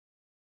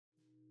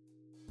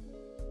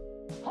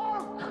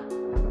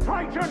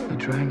You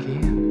drank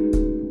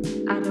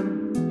Ian.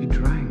 Adam. You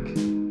drank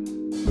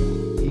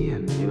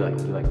Ian. You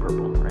like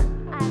purple, right?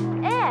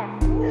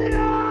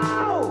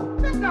 No!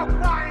 There's no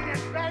crying in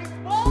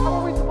baseball! How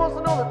are we supposed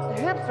to know that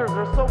hipsters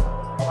are so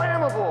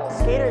flammable?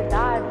 Skate or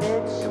die,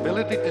 bitch.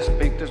 Ability to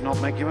speak does not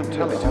make you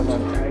intelligent.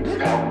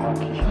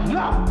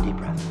 Deep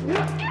breath.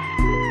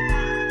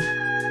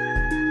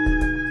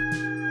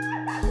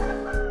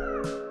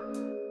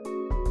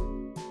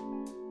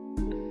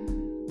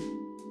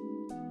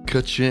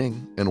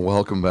 Ka-ching, and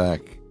welcome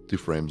back to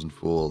Frames and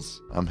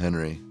Fools. I'm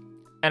Henry.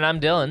 And I'm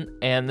Dylan,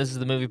 and this is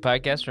the movie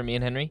podcast from me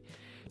and Henry.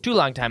 Two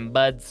longtime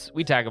buds.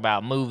 We talk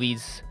about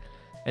movies.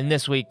 And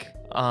this week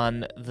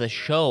on the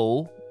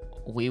show,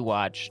 we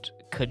watched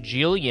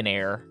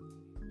Kajillionaire,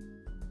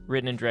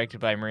 written and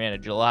directed by Miranda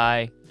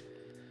July.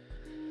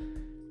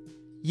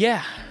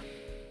 Yeah,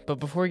 but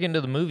before we get into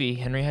the movie,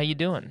 Henry, how you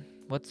doing?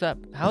 What's up?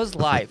 How's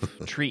life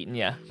treating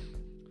you?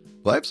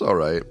 Life's all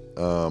right.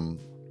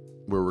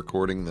 We're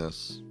recording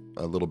this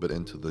a little bit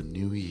into the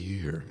new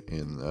year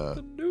in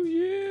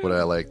what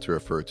I like to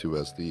refer to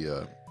as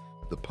the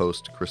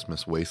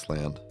post-Christmas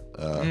wasteland.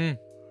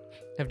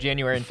 Of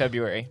January and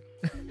February.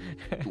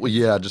 Well,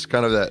 yeah, just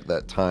kind of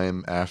that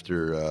time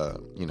after,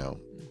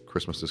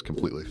 Christmas is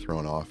completely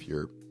thrown off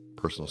your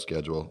personal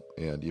schedule.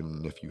 And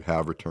even if you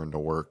have returned to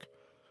work,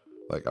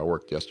 like I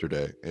worked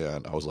yesterday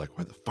and I was like,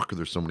 why the fuck are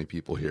there so many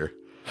people here?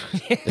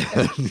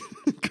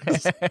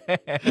 Because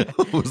I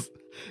was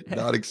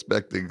not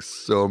expecting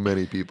so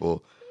many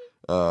people.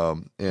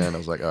 And I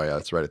was like, oh yeah,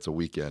 that's right, it's a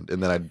weekend.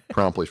 And then I'd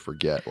promptly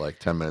forget like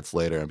 10 minutes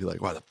later and be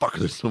like, why the fuck are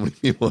there so many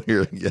people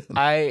here again?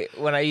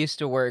 When I used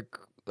to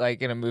work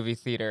like in a movie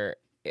theater,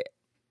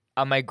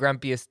 on my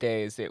grumpiest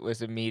days, it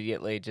was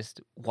immediately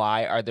just,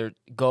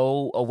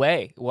 go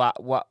away.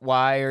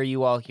 Why are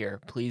you all here?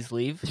 Please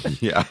leave.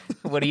 Yeah.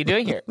 What are you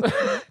doing here?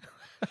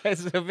 I'm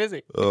so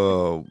busy.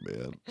 Oh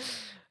man.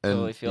 And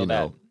Totally feel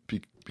bad.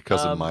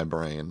 Because of my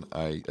brain,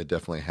 I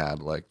definitely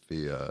had like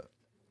the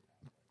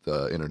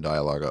inner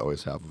dialogue I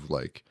always have of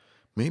like,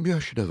 maybe I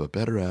should have a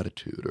better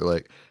attitude, or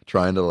like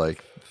trying to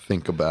like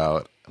think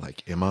about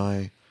like,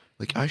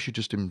 I should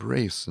just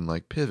embrace and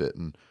like pivot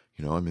and,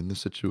 I'm in this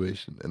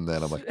situation. And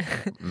then I'm like,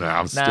 nah,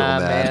 I'm still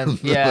mad. Man.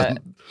 Yeah.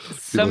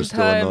 People are still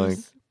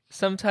annoying.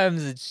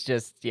 Sometimes it's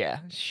just,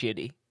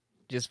 shitty.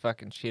 Just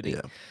fucking shitty.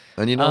 Yeah.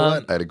 And you know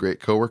what? I had a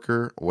great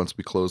coworker. Once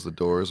we closed the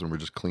doors and we're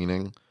just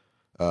cleaning,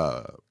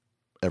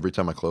 every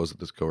time I close with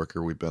this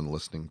coworker, we've been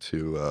listening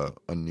to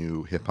a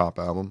new hip hop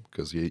album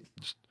because he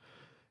just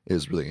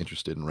is really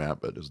interested in rap,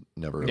 but has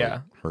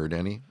never heard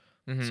any.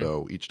 Mm-hmm.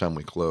 So each time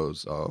we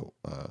close, I'll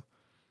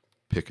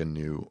pick a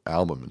new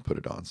album and put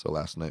it on. So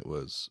last night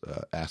was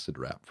Acid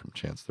Rap from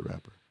Chance the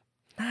Rapper.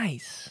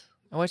 Nice.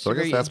 I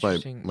guess that's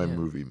my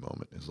movie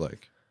moment is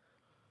like,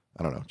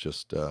 I don't know,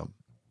 just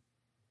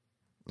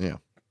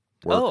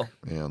work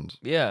and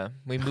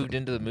we moved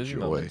into the movie joy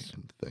moments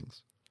and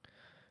things.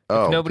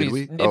 If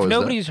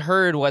nobody's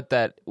heard what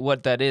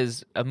that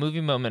is, a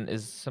movie moment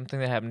is something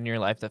that happened in your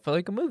life that felt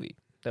like a movie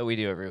that we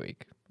do every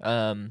week.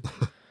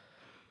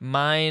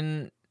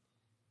 Mine.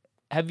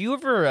 Have you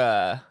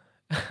ever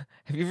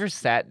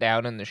sat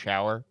down in the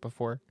shower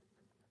before?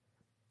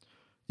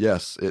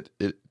 Yes, it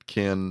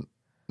can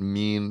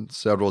mean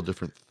several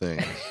different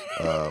things,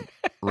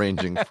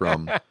 ranging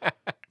from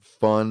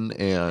fun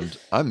and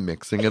I'm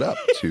mixing it up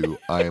to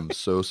I am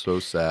so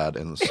sad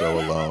and so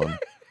alone.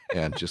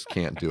 And just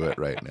can't do it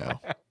right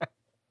now.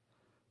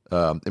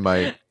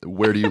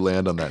 Where do you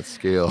land on that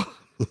scale?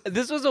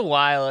 This was a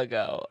while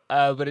ago,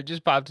 but it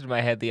just popped into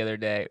my head the other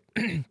day.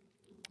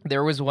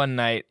 There was one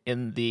night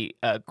in the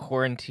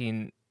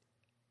quarantine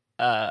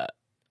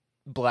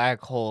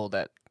black hole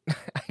that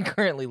I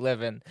currently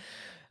live in,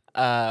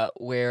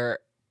 where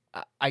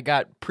I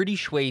got pretty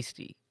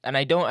schwasty. And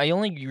I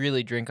only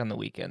really drink on the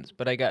weekends,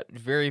 but I got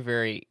very,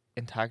 very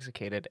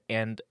intoxicated,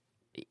 and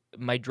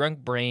my drunk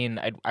brain,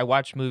 I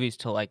watched movies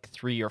till like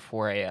 3 or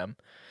 4 a.m.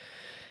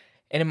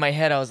 And in my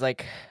head, I was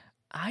like,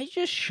 I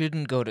just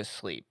shouldn't go to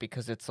sleep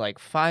because it's like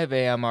 5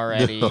 a.m.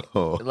 already.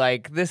 No.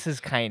 Like, this is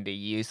kind of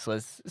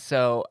useless.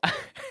 So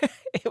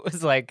it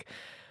was like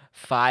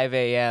 5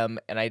 a.m.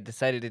 and I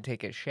decided to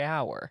take a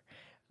shower.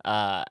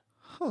 And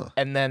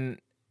then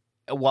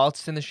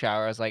whilst in the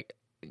shower, I was like,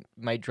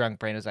 my drunk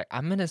brain was like,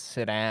 I'm going to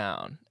sit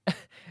down.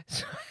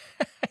 So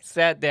I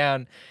sat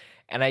down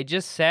and I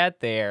just sat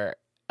there.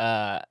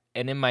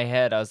 And in my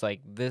head, I was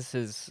like, this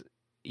is,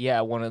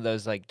 one of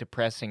those like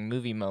depressing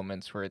movie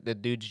moments where the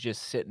dude's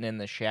just sitting in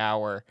the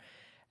shower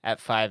at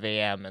 5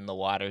 a.m. and the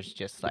water's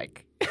just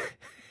like,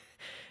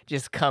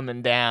 just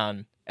coming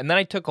down. And then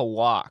I took a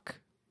walk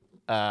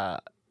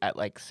at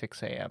like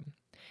 6 a.m.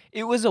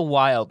 It was a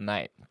wild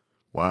night.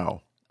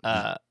 Wow.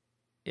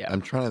 Yeah.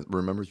 I'm trying to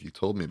remember if you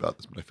told me about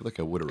this, but I feel like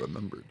I would have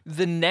remembered.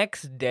 The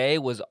next day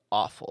was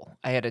awful.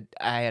 I had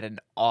an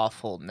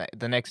awful night.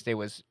 The next day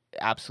was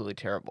absolutely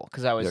terrible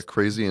because I was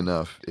crazy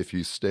enough. If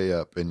you stay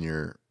up and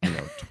you're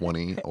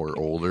 20 or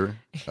older,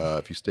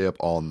 if you stay up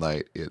all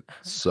night, it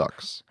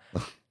sucks.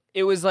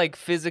 It was like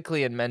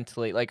physically and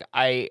mentally. Like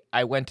I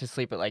went to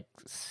sleep at like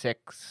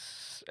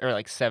 6 or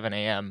like 7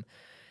 a.m.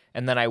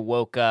 And then I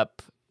woke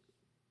up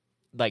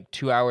like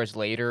 2 hours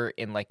later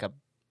in like a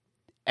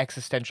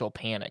existential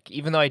panic.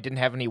 Even though I didn't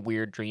have any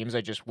weird dreams,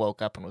 I just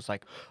woke up and was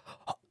like,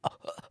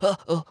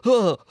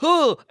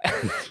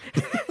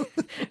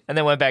 and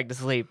then went back to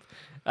sleep.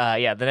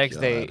 The next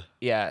day,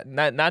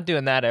 not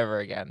doing that ever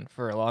again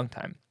for a long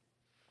time.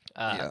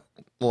 Yeah.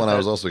 Well, and I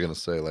was also gonna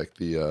say like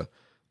the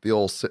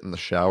old sit in the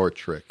shower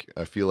trick.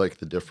 I feel like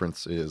the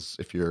difference is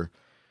if you're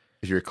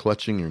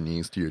clutching your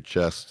knees to your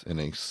chest in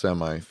a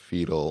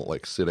semi-fetal,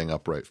 like sitting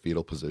upright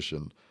fetal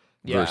position,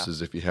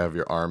 versus if you have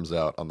your arms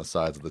out on the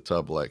sides of the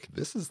tub, like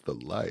this is the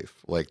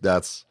life. Like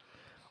that's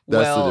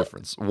the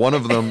difference. One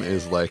of them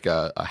is like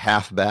a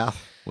half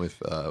bath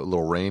with a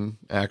little rain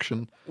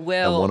action.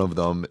 Well, and one of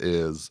them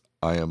is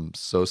I am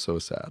so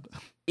sad.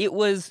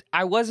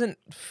 I wasn't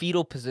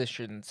fetal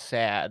position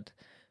sad,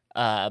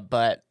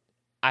 but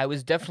I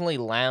was definitely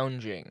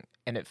lounging,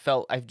 and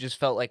I just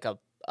felt like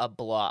a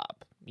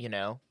blob, you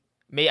know?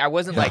 I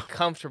wasn't like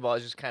comfortable, I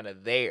was just kind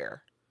of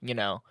there, you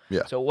know?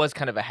 Yeah. So it was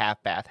kind of a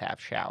half bath, half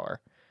shower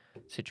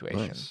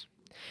situation. Nice.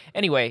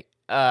 Anyway.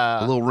 A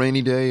little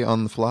rainy day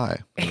on the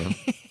fly. You know?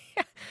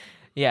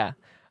 Yeah.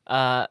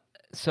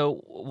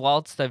 So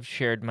whilst I've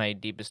shared my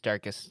deepest,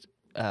 darkest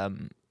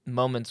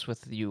moments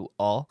with you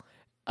all,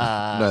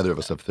 neither of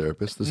us have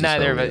therapists. This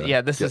neither is how of us.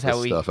 Yeah, this is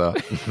how we stuff out.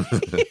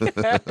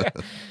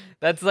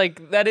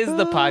 that is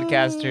the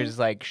podcasters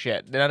like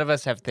shit. None of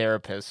us have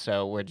therapists,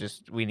 so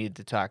we need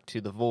to talk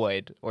to the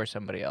void or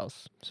somebody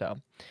else. So,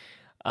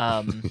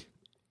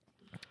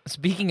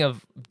 speaking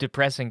of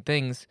depressing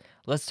things,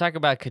 let's talk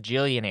about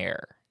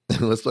Kajillionaire.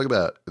 Let's talk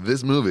about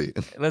this movie.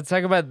 Let's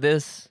talk about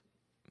this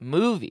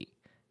movie.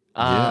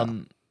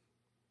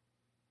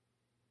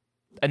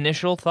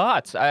 Initial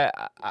thoughts.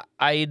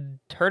 I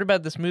heard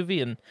about this movie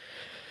and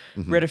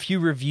read a few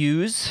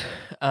reviews,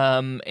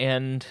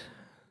 and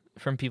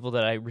from people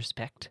that I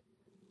respect,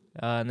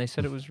 and they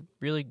said it was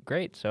really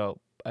great. So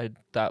I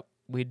thought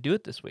we'd do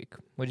it this week.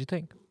 What'd you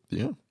think?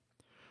 Yeah,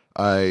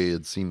 I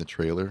had seen the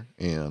trailer,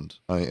 and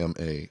I am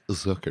a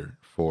sucker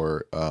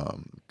for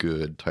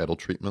good title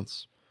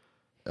treatments.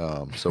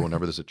 So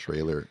whenever there's a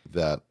trailer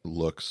that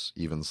looks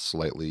even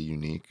slightly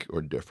unique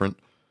or different,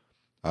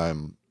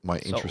 my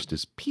interest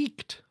is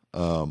piqued.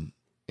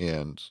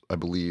 And I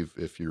believe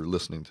if you're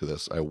listening to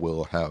this, I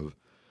will have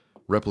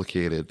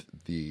replicated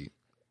the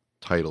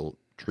title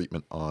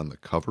treatment on the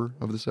cover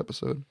of this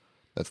episode.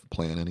 That's the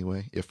plan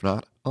anyway. If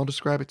not, I'll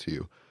describe it to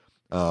you.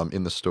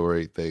 In the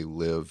story, they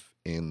live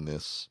in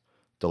this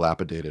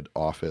dilapidated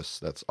office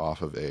that's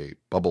off of a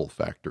bubble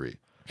factory.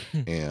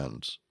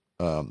 And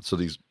so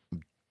these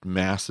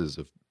masses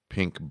of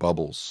pink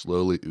bubbles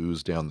slowly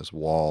ooze down this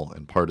wall,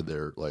 and part of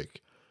their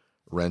like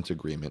rent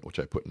agreement, which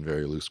I put in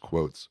very loose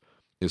quotes,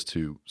 is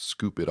to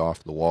scoop it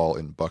off the wall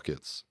in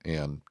buckets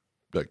and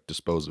like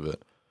dispose of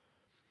it.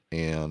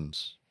 And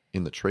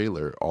in the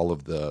trailer, all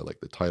of the like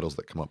the titles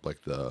that come up,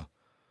 like the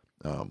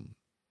I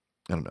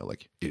don't know,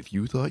 like if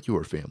you thought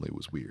your family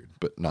was weird,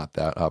 but not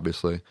that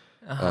obviously,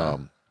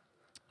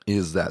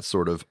 is that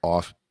sort of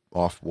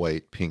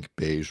off-white pink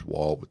beige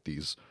wall with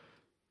these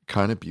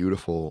kind of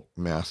beautiful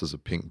masses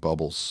of pink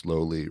bubbles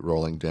slowly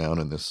rolling down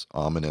in this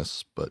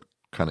ominous but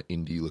kind of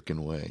indie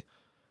looking way.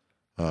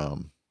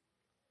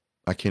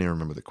 I can't even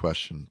remember the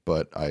question,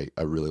 but I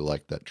really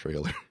liked that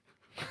trailer.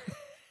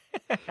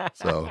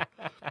 So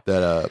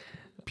that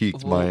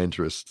piqued my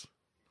interest.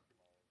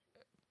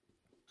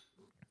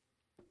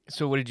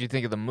 So what did you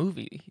think of the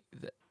movie?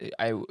 The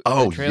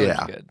trailer's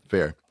good.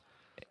 Fair.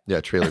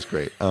 Yeah, trailer's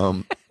great.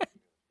 I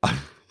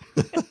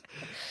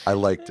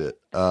liked it.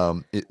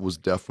 It was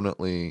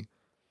definitely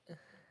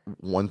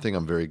one thing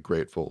I'm very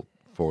grateful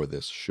for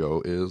this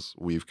show is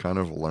we've kind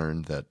of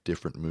learned that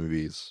different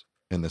movies,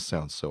 and this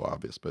sounds so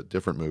obvious, but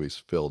different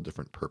movies fill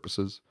different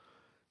purposes.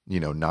 You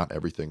know, not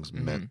everything's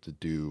meant to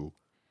do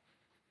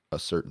a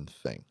certain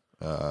thing.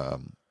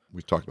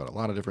 We've talked about a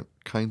lot of different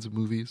kinds of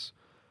movies,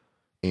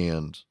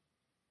 and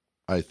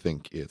I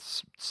think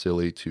it's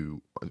silly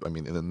to,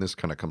 and then this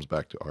kind of comes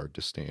back to our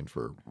disdain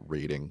for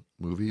rating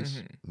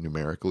movies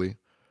numerically.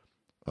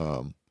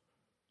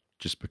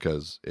 Just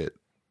because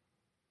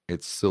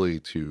it's silly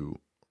to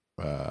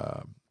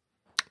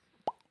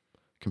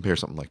compare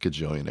something like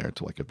Kajillionaire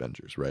to like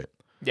Avengers, right?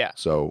 Yeah.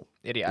 So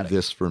idiotic.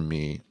 This for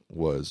me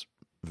was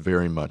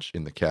very much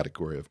in the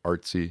category of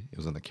artsy. It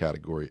was in the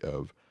category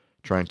of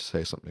trying to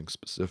say something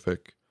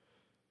specific,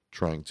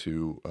 trying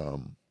to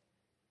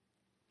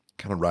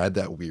kind of ride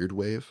that weird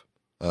wave,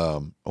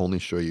 only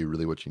show you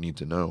really what you need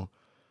to know.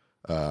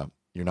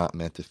 You're not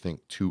meant to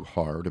think too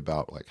hard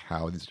about like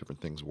how these different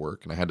things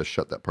work, and I had to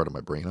shut that part of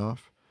my brain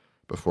off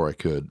before I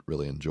could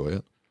really enjoy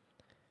it.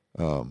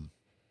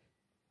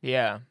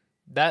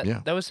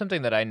 That was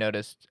something that I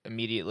noticed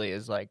immediately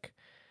is like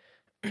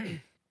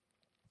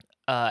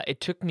it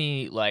took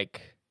me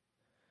like,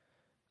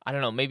 I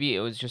don't know, maybe it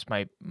was just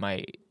my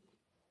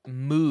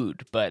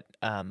mood, but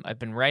I've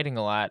been writing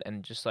a lot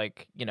and just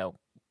like, you know,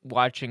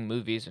 watching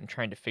movies and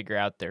trying to figure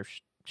out their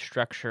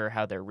structure,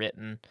 how they're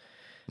written.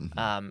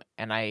 And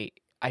I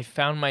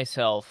found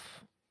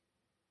myself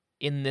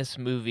in this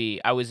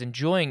movie, I was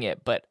enjoying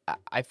it, but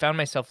I found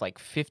myself like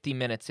 50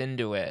 minutes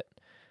into it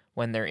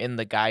when they're in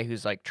the guy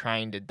who's like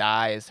trying to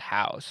die's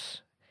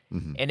house.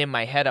 Mhm. And in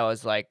my head, I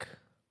was like,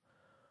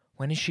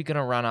 when is she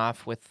gonna run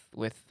off with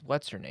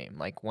what's her name?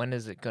 Like, when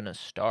is it gonna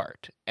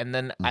start? And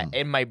then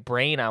in my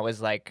brain, I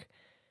was like,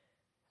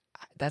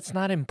 that's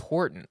not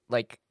important.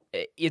 Like,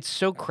 it's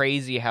so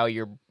crazy how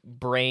your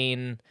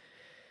brain.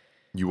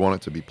 You want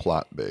it to be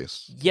plot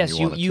based. Yes,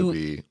 you want it to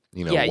be,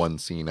 yeah, one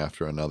scene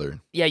after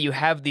another. Yeah, you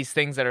have these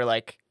things that are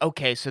like,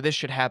 okay, so this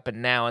should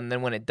happen now, and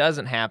then when it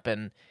doesn't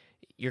happen,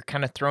 you're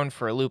kind of thrown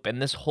for a loop.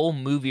 And this whole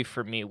movie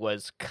for me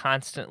was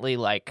constantly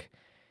like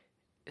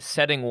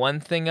setting one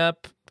thing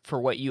up for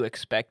what you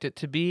expect it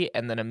to be,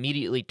 and then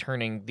immediately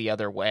turning the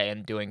other way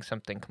and doing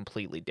something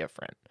completely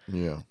different.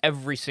 Yeah.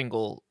 Every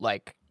single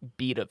like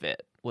beat of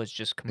it was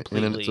just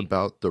completely. And it's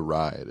about the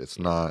ride. It's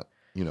not,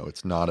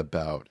 it's not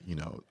about,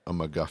 a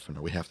MacGuffin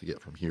or we have to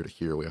get from here to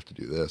here. We have to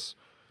do this.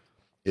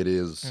 It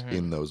is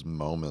in those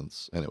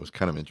moments. And it was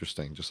kind of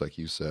interesting, just like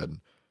you said,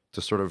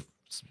 to sort of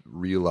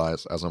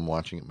realize as I'm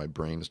watching it, my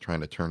brain is trying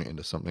to turn it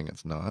into something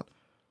it's not.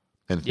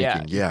 And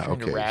thinking, you're trying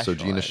to okay, so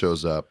Gina rationalize.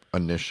 shows up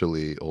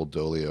initially, Old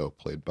Dolio,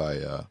 played by,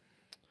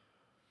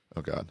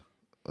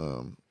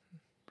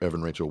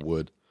 Evan Rachel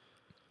Wood.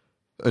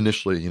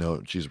 Initially,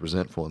 she's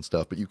resentful and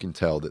stuff, but you can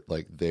tell that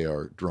like they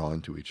are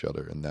drawn to each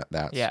other, and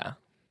that's Yeah.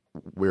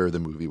 where the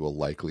movie will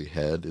likely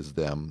head is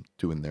them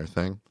doing their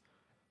thing.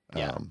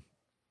 Yeah.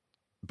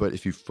 But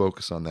if you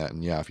focus on that,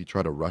 and if you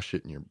try to rush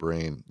it in your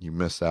brain, you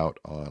miss out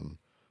on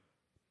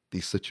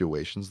these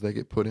situations they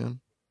get put in.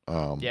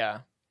 Yeah.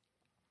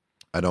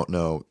 I don't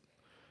know.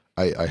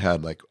 I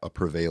had like a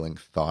prevailing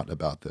thought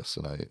about this,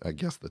 and I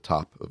guess the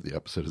top of the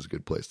episode is a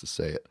good place to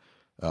say it.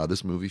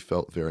 This movie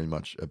felt very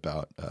much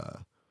about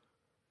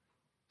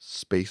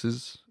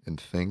spaces and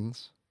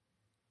things.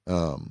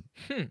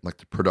 Like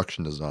the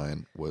production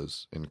design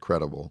was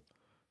incredible.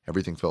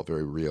 Everything felt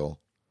very real.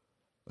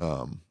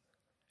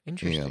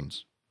 Interesting.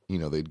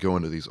 And, they'd go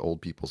into these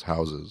old people's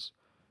houses,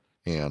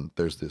 and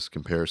there's this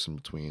comparison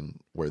between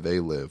where they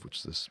live, which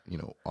is this,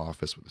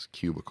 office with this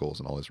cubicles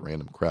and all this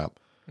random crap.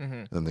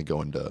 And then they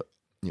go into,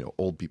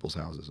 old people's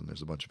houses, and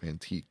there's a bunch of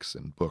antiques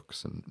and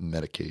books and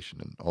medication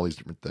and all these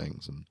different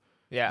things. And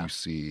Yeah. you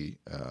see,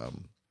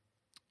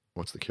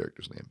 what's the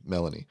character's name?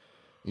 Melanie.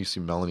 You see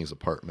Melanie's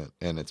apartment,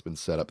 and it's been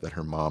set up that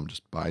her mom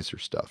just buys her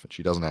stuff, and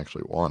she doesn't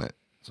actually want it.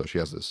 So she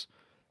has this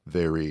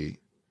very,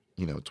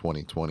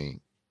 2020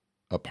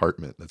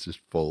 apartment that's just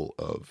full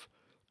of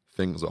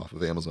things off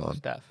of Amazon.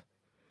 Stuff.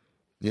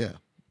 Yeah.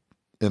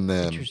 And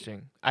then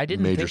Interesting. I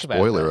didn't major think about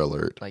spoiler that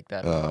alert. like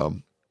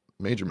that.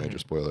 Major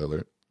spoiler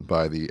alert.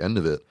 By the end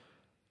of it,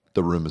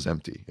 the room is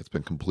empty. It's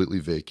been completely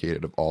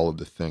vacated of all of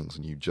the things,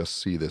 and you just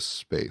see this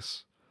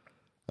space.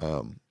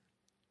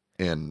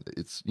 And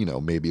it's,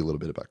 maybe a little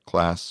bit about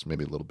class,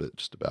 maybe a little bit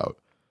just about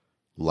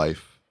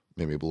life,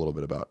 maybe a little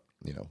bit about,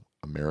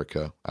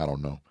 America. I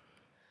don't know.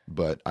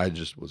 But I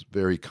just was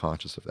very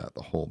conscious of that.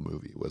 The whole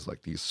movie was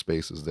like these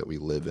spaces that we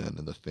live in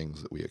and the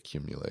things that we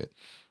accumulate.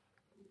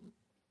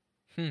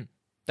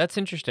 That's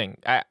interesting.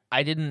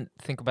 I didn't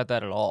think about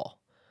that at all.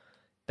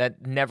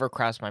 That never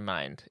crossed my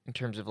mind in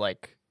terms of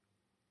like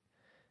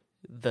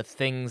the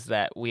things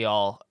that we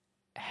all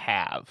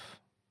have.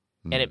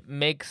 And it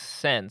makes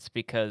sense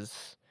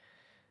because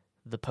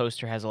the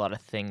poster has a lot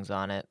of things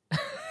on it.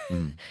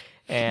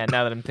 And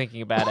now that I'm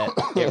thinking about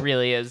it, it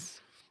really is.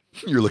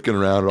 You're looking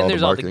around at all the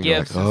there's all the marketing. You're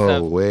like, gifts and oh,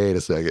 stuff. wait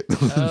a second.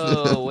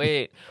 Oh,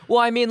 wait. Well,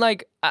 I mean,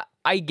 like,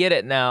 I get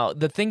it now.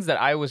 The things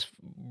that I was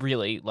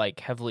really, like,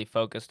 heavily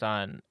focused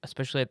on,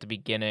 especially at the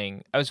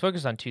beginning, I was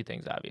focused on two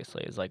things,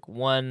 obviously. Is like,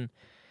 one,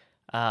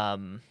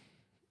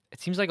 it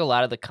seems like a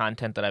lot of the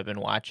content that I've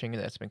been watching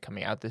that's been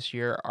coming out this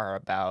year are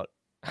about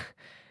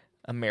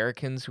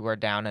Americans who are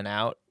down and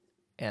out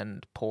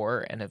and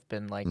poor and have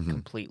been, like,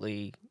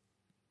 completely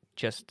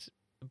just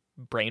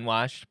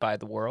brainwashed by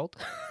the world.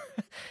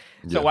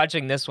 So Yeah.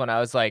 watching this one, I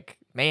was like,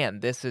 man,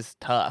 this is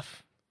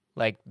tough.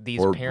 Like, these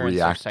Or parents are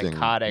reacting,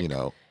 psychotic.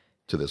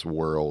 to this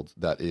world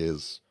that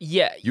is,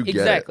 Yeah, you get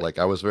exactly. it. Like,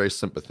 I was very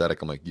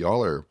sympathetic. I'm like,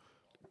 you're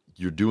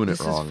doing it This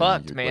is wrong.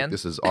 fucked, Like, man.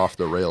 this is off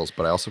the rails,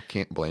 but I also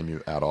can't blame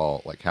you at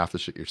all. Like, half the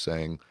shit you're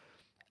saying,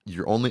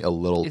 you're only a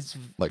little, It's-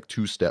 like,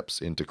 2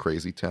 steps into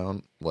Crazy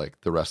Town. Like,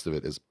 the rest of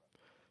it is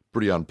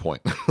pretty on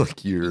point.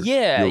 Like, you're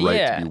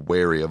right to be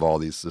wary of all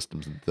these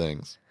systems and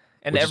things.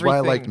 And Which is why I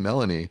liked everything-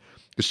 Melanie,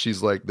 because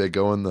she's like, they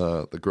go in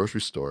the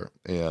grocery store,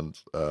 and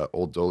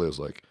Old Dolio's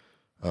like,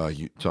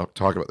 you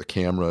talk about the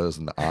cameras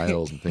and the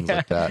aisles and things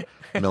like that.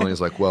 And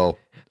Melanie's like, well,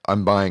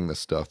 I'm buying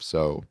this stuff,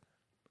 so,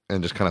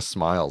 and just kind of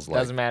smiles like,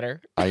 Doesn't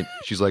matter.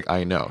 she's like,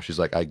 I know. She's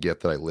like, I get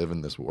that I live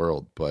in this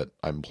world, but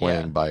I'm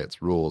playing Yeah. by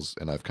its rules,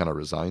 and I've kind of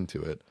resigned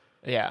to it.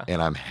 Yeah.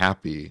 And I'm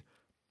happy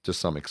to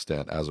some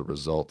extent as a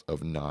result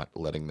of not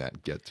letting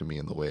that get to me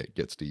in the way it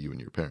gets to you and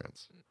your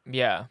parents.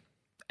 Yeah.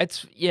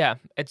 It's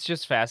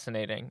just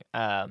fascinating.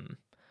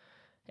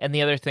 And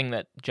the other thing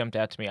that jumped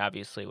out to me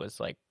obviously was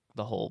like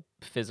the whole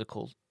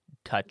physical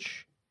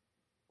touch,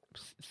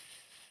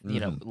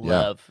 Yeah.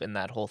 love and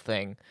that whole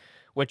thing,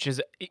 which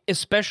is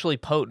especially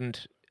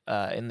potent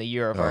in the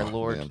year of our Oh,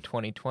 Lord man.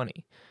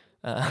 2020.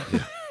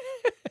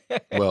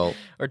 Well,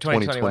 Or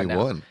 2021 now.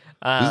 2021.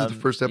 This is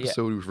the first yeah.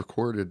 episode we've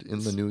recorded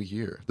in the new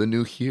year. The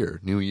new year,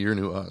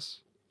 new us.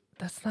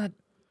 That's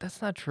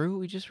not true.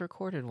 We just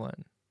recorded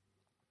one.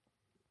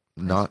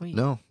 week.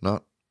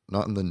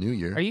 Not in the new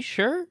year. Are you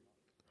sure?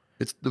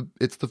 It's the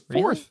 4th.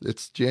 Really?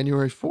 It's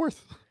January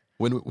 4th.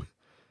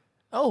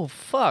 Oh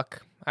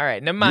fuck! All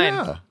right, never mind.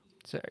 Yeah.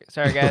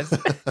 Sorry guys.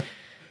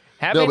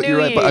 Happy No, but New you're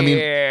right. But I mean,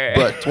 Year.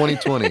 but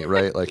 2020,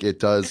 right? Like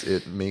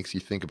it makes you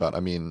think about. I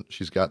mean,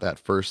 she's got that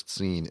first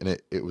scene, and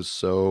it was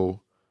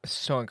so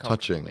so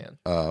uncomfortable, touching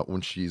man.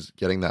 when she's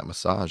getting that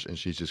massage and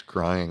she's just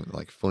crying,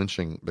 like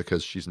flinching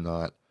because she's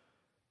not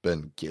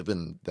been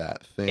given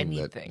that thing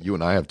that Anything. you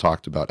and I have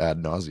talked about ad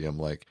nauseum.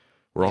 Like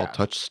we're all Yeah.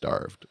 touch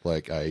starved.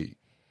 Like I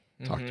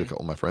talked to a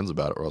couple of my friends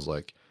about it where I was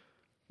like,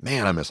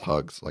 man, I miss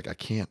hugs. Like I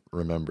can't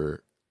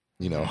remember,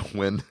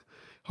 when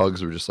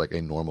hugs were just like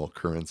a normal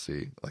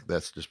currency. Like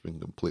that's just been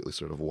completely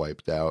sort of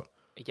wiped out.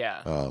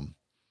 Yeah.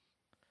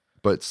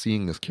 But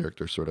seeing this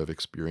character sort of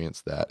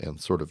experience that and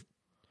sort of,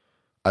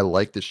 I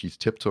like that she's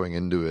tiptoeing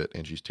into it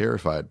and she's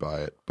terrified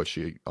by it, but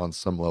she on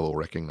some level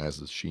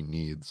recognizes she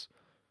needs,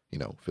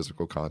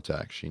 physical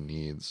contact. She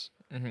needs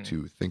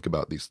to think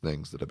about these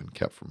things that have been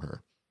kept from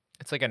her.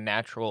 It's like a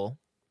natural.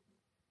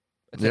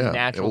 It's Yeah, a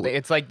natural thing.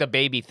 It's like the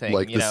baby thing.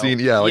 Like you the know? scene,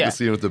 the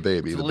scene with the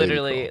baby. It's the baby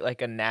literally crawl.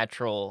 like a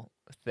natural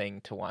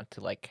thing to want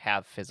to like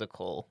have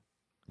physical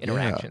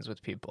interactions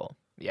with people.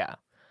 Yeah.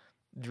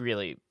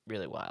 Really,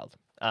 really wild.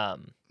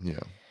 Yeah.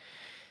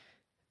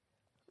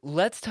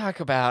 Let's talk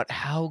about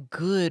how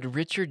good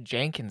Richard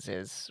Jenkins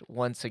is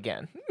once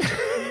again.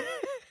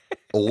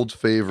 Old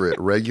favorite,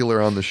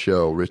 regular on the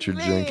show, Richard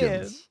Man,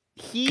 Jenkins.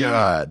 He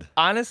God.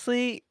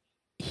 honestly,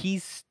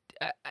 he's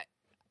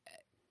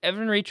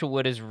Evan Rachel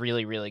Wood is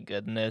really, really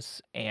good in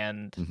this,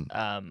 and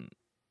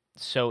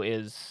so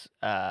is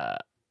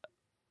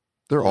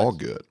They're all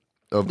good.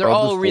 Of They're the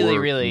all really,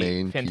 four really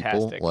main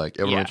fantastic. people, like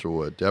Evan Yeah. Rachel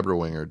Wood, Deborah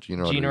Winger,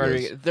 Gina Gina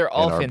Rodriguez, Rodriguez. They're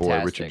all and our fantastic.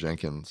 boy Richard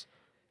Jenkins.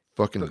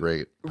 Fucking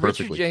great. Richard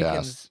Perfectly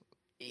Jenkins,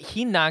 cast.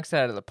 he knocks it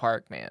out of the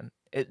park, man.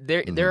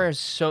 There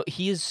Mm-hmm.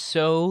 he is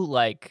so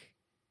like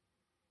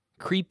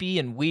creepy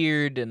and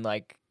weird and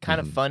like kind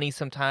of Mhm. funny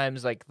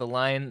sometimes. Like the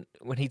line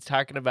when he's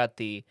talking about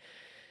the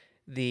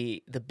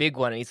big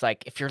one, and he's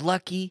like, "If you're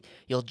lucky,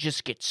 you'll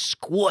just get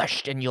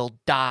squished and you'll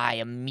die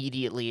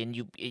immediately, and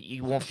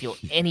you won't feel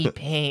any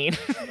pain."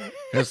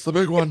 It's the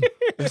big one.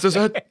 This is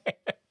it.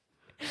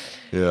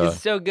 Yeah.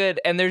 It's so good,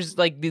 and there's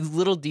like these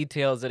little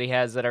details that he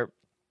has that are,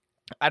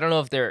 I don't know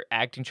if they're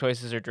acting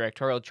choices or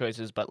directorial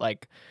choices, but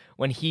like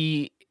when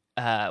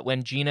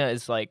when Gina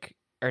is like,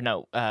 or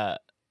no,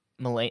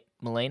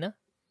 Melania?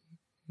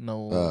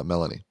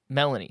 Melanie.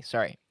 Melanie,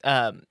 sorry.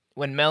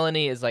 When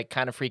Melanie is like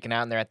kind of freaking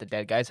out and they're at the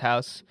dead guy's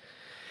house,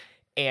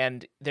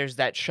 and there's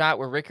that shot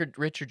where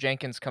Richard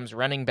Jenkins comes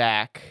running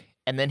back,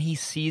 and then he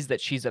sees that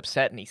she's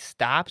upset and he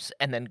stops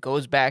and then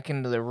goes back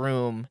into the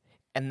room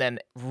and then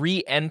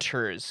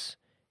re-enters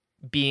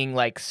being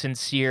like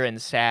sincere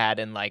and sad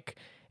and like,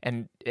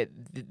 they're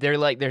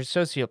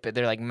sociopath,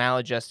 they're like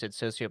maladjusted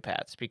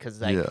sociopaths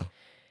because like, Yeah.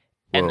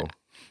 and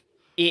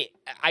Whoa.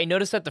 I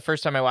noticed that the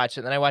first time I watched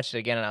it, and then I watched it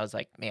again, and I was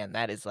like, man,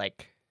 that is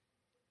like,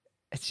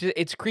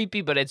 it's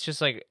creepy, but it's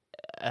just like,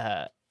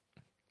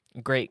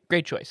 great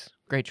choice.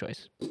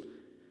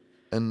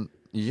 And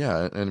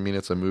yeah, and I mean,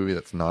 it's a movie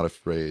that's not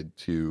afraid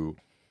to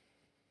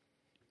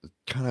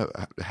kind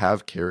of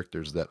have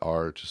characters that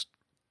are just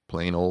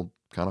plain old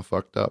kind of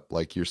fucked up.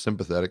 Like you're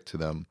sympathetic to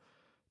them,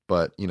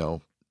 but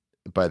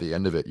by the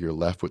end of it, you're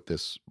left with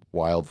this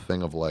wild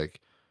thing of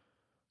like,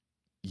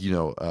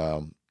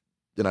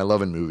 and I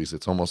love in movies,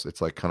 it's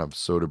like kind of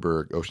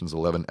Soderbergh, Ocean's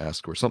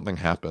 11-esque, where something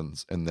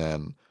happens, and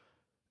then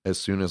as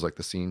soon as like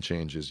the scene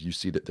changes, you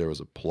see that there was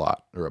a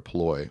plot or a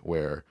ploy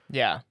where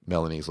Yeah.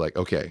 Melanie's like,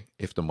 okay,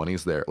 if the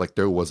money's there, like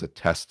there was a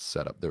test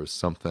set up, there was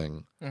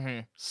something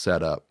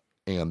set up,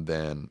 and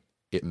then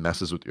it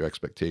messes with your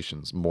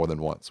expectations more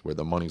than once, where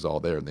the money's all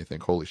there and they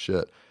think, holy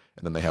shit,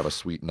 and then they have a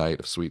sweet night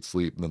of sweet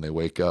sleep, and then they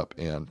wake up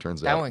and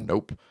turns That out, one-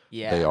 nope,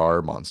 Yeah. they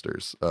are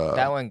monsters.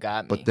 That one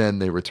got me. But then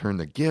they return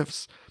the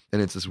gifts,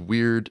 and it's this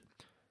weird,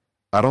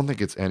 I don't think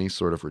it's any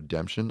sort of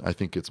redemption. I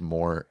think it's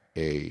more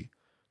a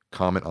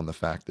comment on the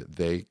fact that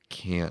they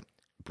can't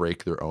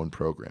break their own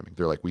programming.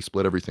 They're like, we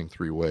split everything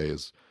 3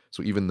 ways.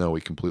 So even though we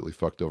completely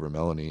fucked over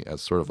Melanie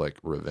as sort of like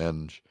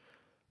revenge,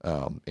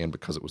 and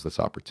because it was this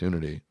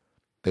opportunity,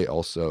 they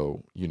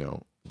also,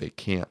 they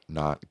can't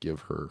not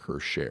give her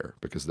share,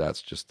 because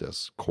that's just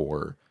this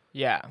core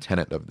Yeah.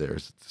 tenet of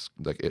theirs.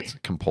 It's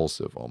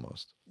compulsive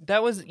almost.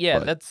 That was,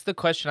 But- that's the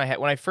question I had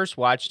when I first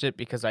watched it,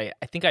 because I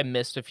think I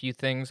missed a few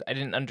things. I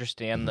didn't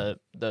understand the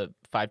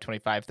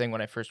 525 thing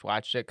when I first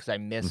watched it, because I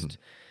missed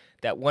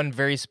that one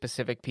very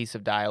specific piece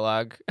of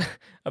dialogue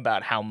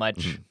about how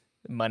much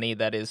money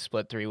that is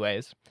split 3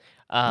 ways.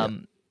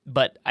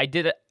 But I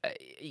did,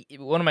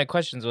 one of my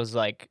questions was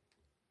like,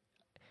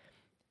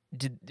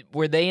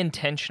 were they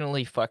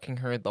intentionally fucking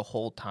her the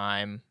whole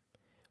time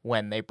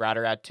when they brought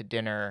her out to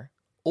dinner,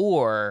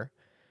 or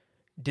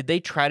did they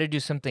try to do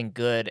something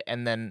good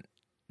and then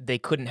they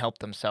couldn't help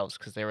themselves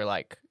because they were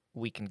like,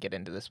 we can get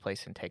into this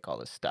place and take all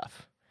this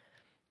stuff.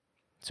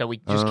 So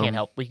we just can't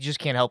help. We just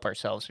can't help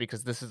ourselves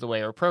because this is the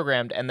way we're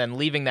programmed. And then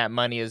leaving that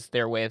money is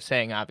their way of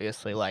saying,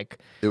 obviously, like,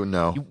 It was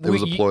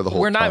a ploy the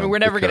whole time. We're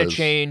never going to because-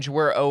 change.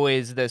 We're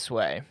always this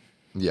way.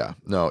 Yeah,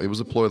 no, it was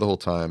a ploy the whole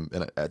time.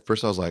 And at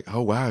first I was like,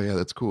 oh, wow, yeah,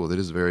 that's cool. That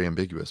is very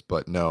ambiguous.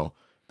 But no,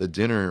 the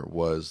dinner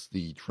was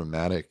the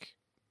dramatic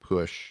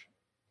push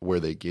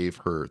where they gave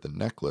her the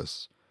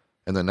necklace.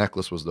 And the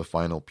necklace was the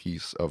final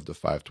piece of the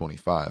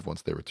 525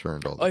 once they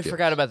returned all the Oh, I gifts.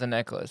 forgot about the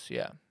necklace.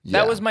 Yeah. Yeah,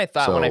 That was my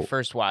thought when I so-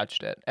 first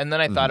watched it. And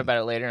then I thought about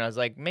it later and I was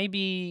like,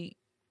 maybe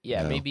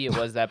it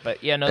was that.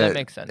 But yeah, no, that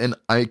makes sense. And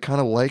I kind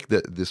of like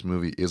that this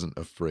movie isn't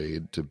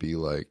afraid to be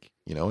like,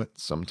 you know what,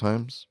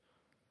 sometimes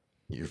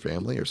your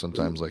family or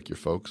sometimes like your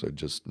folks are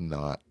just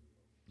not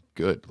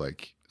good.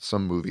 Like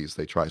some movies,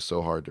 they try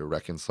so hard to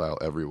reconcile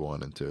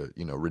everyone and to,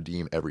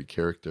 redeem every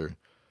character.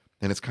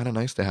 And it's kind of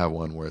nice to have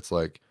one where it's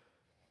like,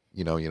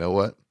 you know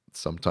what?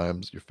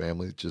 Sometimes your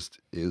family just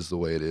is the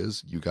way it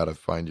is. You got to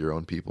find your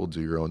own people,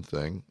 do your own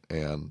thing.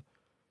 And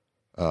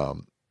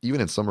even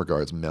in some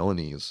regards,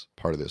 Melanie's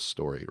part of this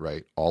story,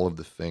 right? All of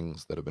the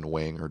things that have been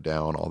weighing her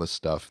down, all the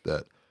stuff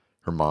that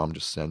her mom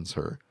just sends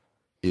her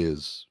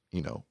is,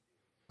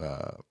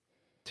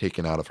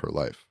 taken out of her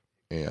life.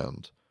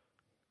 And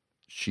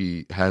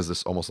she has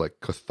this almost like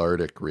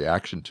cathartic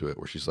reaction to it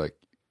where she's like,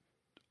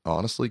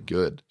 honestly,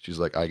 good. She's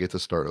like, I get to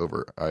start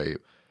over.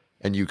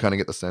 And you kind of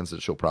get the sense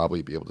that she'll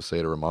probably be able to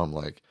say to her mom,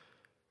 like,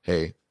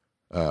 hey,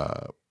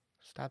 Stop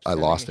I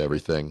sending lost me-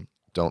 everything.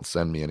 Don't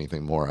send me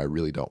anything more. I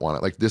really don't want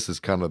it. Like, this is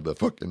kind of the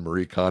fucking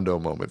Marie Kondo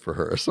moment for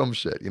her or some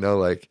shit,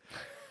 like,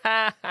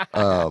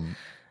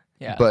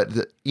 Yeah. but,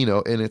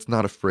 and it's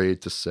not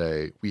afraid to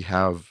say we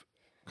have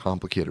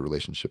complicated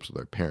relationships with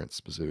our parents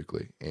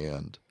specifically.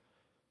 And,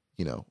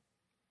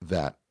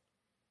 that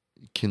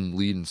can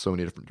lead in so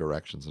many different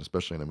directions, and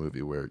especially in a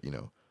movie where,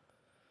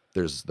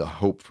 there's the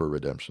hope for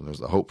redemption, there's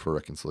the hope for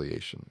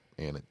reconciliation,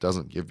 and it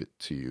doesn't give it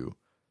to you,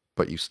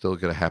 but you still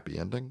get a happy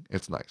ending.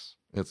 It's nice.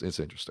 It's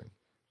interesting.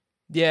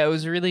 Yeah, it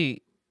was a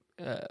really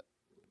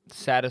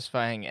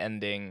satisfying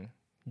ending.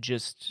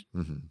 Just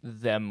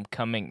them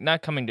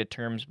not coming to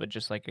terms, but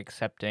just like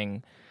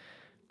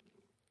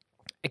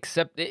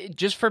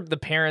just for the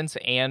parents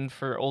and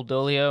for Old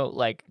Dolio,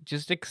 like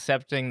just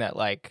accepting that,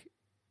 like,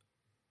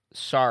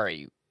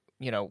 sorry,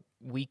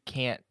 we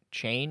can't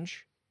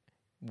change.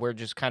 We're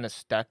just kind of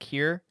stuck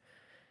here.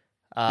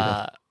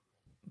 But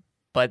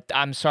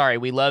I'm sorry,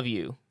 we love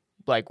you.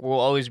 Like, we'll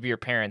always be your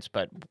parents,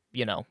 but,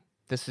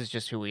 this is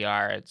just who we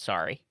are.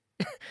 Sorry.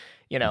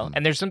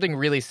 And there's something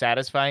really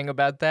satisfying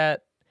about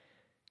that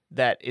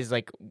is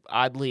like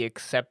oddly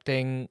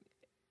accepting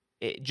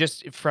it,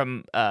 just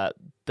from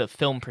the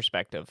film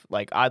perspective,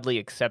 like oddly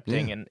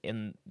accepting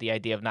in the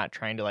idea of not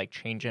trying to like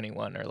change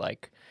anyone or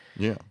like,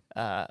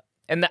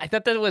 and I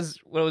thought that was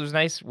what was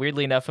nice,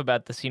 weirdly enough,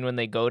 about the scene when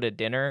they go to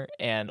dinner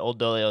and Old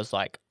Dolio's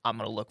like, I'm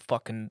going to look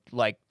fucking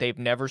like they've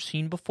never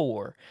seen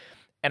before.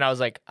 And I was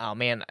like, oh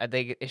man,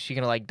 is she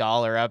going to like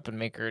doll her up and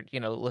make her,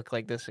 look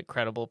like this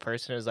incredible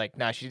person? It was like,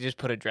 nah, she just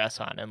put a dress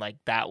on and like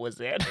that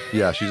was it.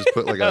 Yeah, she just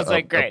put like I was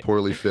like, a great.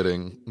 poorly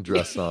fitting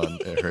dress on,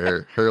 and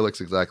her hair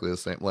looks exactly the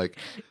same. Like,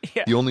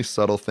 the only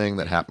subtle thing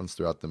that happens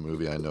throughout the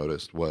movie I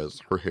noticed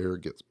was her hair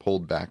gets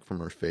pulled back from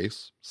her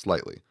face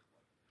slightly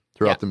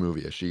throughout the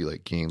movie as she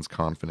like gains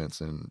confidence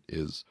and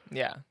is,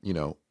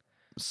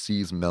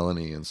 sees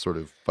Melanie and sort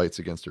of fights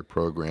against her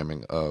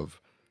programming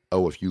of,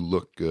 oh, if you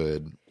look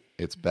good,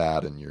 it's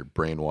bad and you're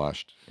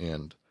brainwashed,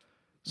 and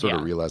sort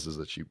of realizes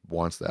that she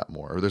wants that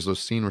more. Or there's a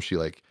scene where she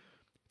like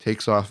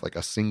takes off like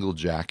a single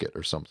jacket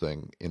or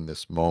something in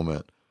this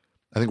moment.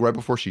 I think right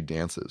before she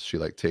dances, she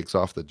like takes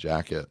off the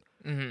jacket,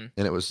 and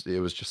it was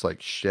just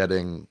like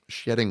shedding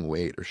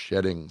weight or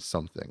shedding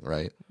something,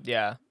 right?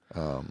 Yeah.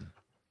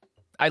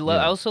 I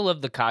also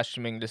love the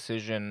costuming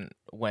decision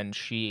when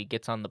she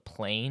gets on the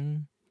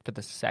plane for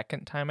the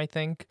second time, I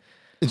think.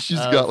 And she's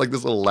got like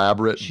this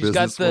elaborate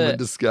businesswoman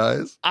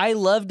disguise. I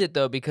loved it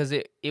though because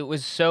it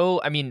was so,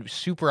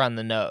 super on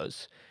the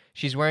nose.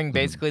 She's wearing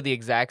basically the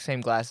exact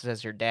same glasses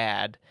as her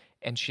dad,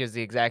 and she has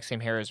the exact same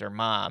hair as her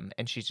mom,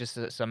 and she's just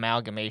this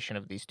amalgamation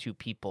of these two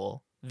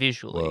people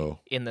visually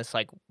in this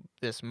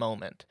this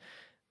moment.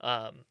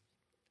 And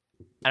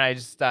I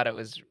just thought it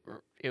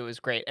was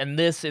great. And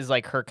this is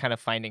like her kind of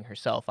finding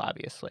herself.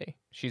 Obviously,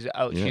 she's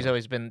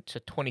always been a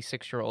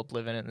 26-year-old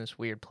living in this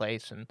weird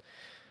place, and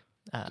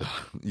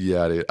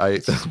yeah, dude.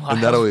 And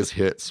that always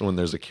hits when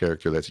there's a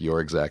character that's your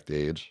exact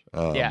age.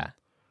 But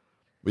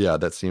yeah,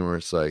 that scene where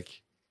it's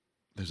like,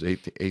 there's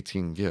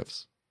 18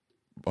 gifts.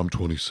 I'm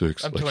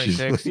 26. I'm like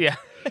 26. Yeah.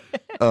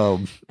 I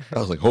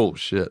was like, oh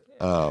shit.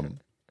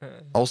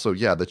 Also,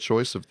 yeah, the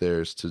choice of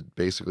theirs to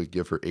basically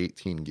give her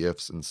 18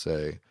 gifts and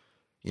say,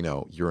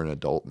 you're an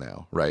adult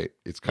now, right?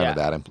 It's kind of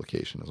that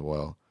implication as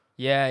well.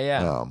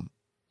 Yeah.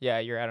 Yeah,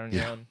 you're out on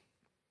your own.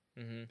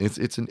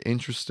 It's an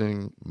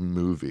interesting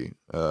movie.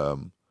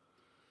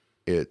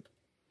 It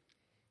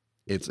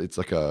it's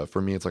like a,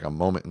 for me, it's like a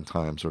moment in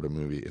time sort of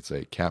movie. It's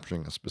a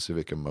capturing a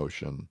specific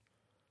emotion.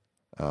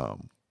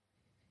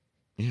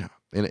 Yeah.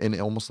 In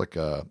almost like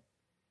a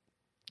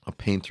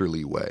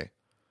painterly way,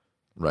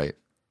 right?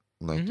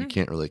 Like you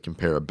can't really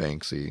compare a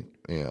Banksy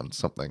and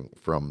something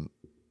from,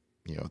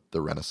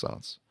 the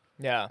Renaissance.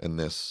 Yeah. And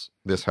this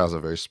has a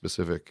very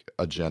specific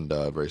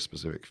agenda, a very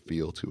specific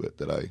feel to it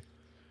that I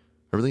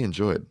really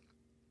enjoyed.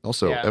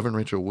 Also, Yeah. Evan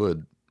Rachel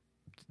Wood,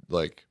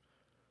 like,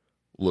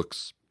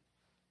 looks,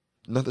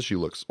 not that she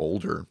looks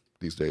older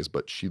these days,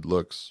 but she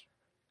looks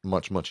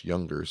much, much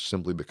younger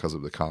simply because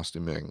of the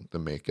costuming, the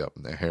makeup,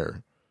 and the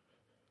hair.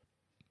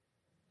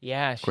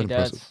 Yeah, she Quite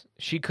does. impressive.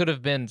 She could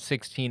have been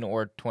 16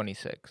 or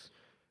 26.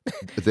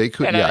 They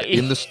could, And yeah,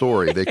 in the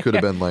story, they could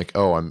have been like,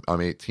 "Oh, I'm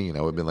 18." I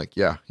would have been like,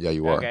 "Yeah,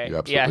 you are. Okay. You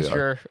absolutely yeah, are."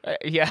 sure.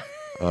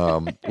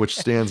 Yeah. Which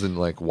stands in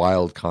like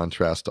wild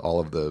contrast to all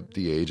of the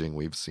de-aging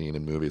we've seen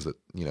in movies that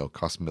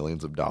cost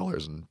millions of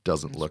dollars and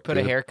doesn't look Put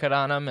good. a haircut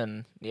on them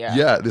and yeah.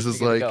 Yeah, this is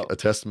you're good to like go. a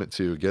testament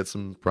to get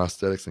some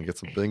prosthetics and get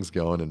some things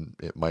going, and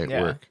it might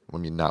Yeah. work. I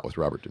mean, not with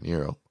Robert De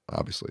Niro,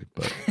 obviously,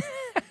 but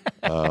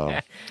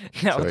Now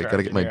so with I got to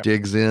Robert get my De Niro.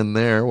 digs in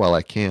there while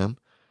I can.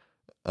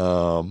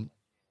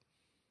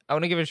 I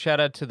want to give a shout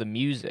out to the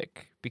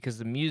music because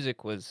the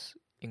music was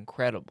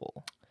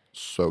incredible.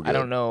 So good. I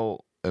don't know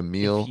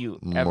Emile if you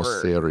ever-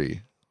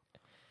 Mosseri.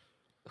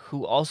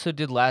 who also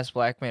did Last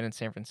Black Man in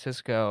San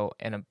Francisco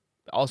and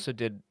also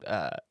did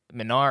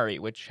Minari,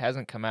 which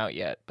hasn't come out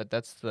yet, but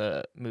that's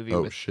the movie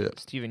Oh with shit!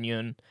 Stephen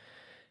Yeun.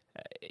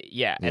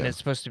 Yeah, and Yeah. it's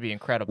supposed to be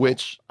incredible.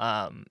 Which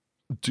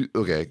this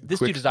quick-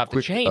 dude is off the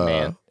quick, chain,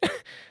 man.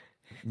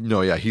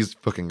 No, yeah, he's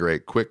fucking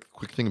great. Quick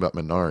thing about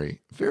Minari.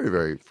 Very,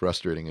 very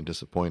frustrating and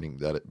disappointing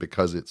that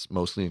because it's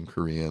mostly in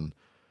Korean,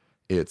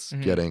 it's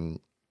Mhm.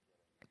 getting,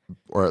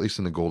 or at least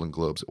in the Golden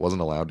Globes, it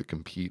wasn't allowed to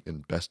compete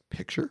in Best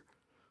Picture,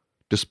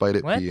 despite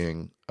it What?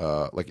 being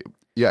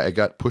it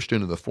got pushed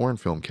into the foreign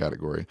film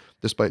category,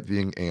 despite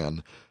being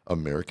an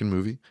American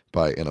movie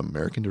by an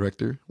American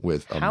director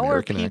with How are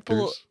American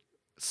people- actors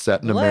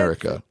set in What?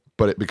 America,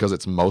 but because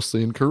it's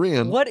mostly in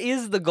Korean. What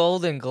is the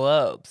Golden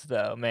Globes,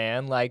 though,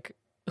 man? Like,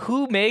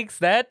 who makes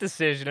that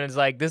decision and is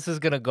like, this is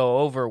going to go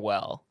over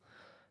well?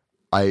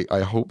 I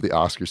hope the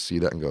Oscars see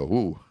that and go,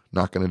 ooh,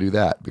 not going to do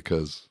that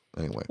because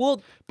anyway.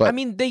 Well, But- I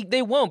mean,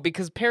 they won't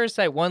because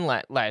Parasite won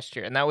last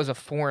year, and that was a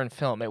foreign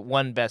film. It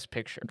won Best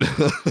Picture.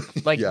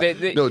 Like, Yeah.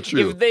 they, No,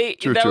 true. If they,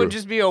 True, that true. would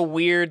just be a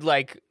weird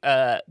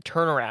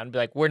turnaround. Be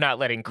like, we're not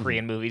letting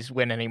Korean movies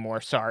win anymore.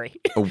 Sorry.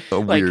 a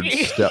Like- weird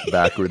step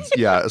backwards.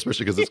 Yeah,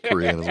 especially because it's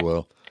Korean as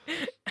well.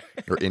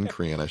 Or in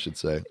Korean, I should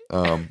say.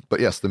 But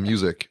yes, the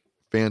music,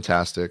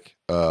 fantastic.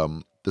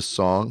 The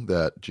song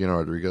that Gina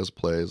Rodriguez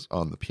plays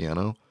on the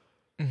piano,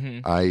 hmm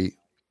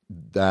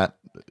that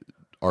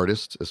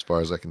artist, as far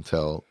as I can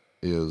tell,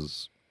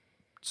 is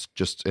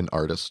just an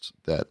artist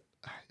that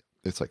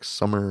it's like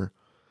summer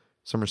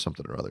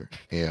something or other.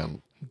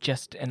 And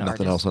Just an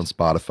nothing artist. else on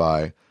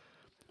Spotify.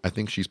 I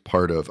think she's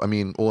part of,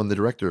 and the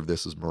director of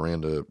this is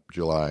Miranda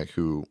July,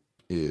 who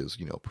is,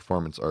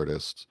 performance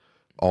artist,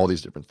 all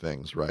these different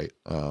things, right?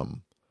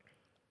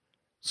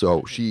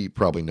 So she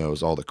probably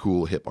knows all the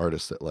cool hip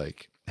artists that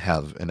like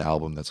have an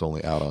album that's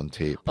only out on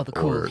tape All the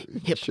cool or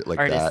hip shit like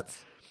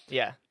artists.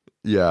 Yeah. that.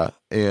 Yeah.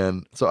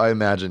 And so I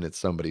imagine it's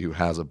somebody who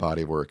has a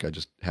body of work I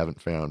just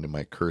haven't found in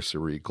my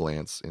cursory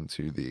glance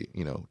into the,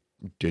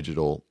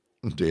 digital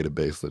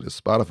database that is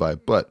Spotify.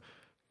 But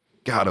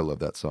God, I love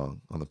that song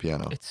on the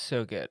piano. It's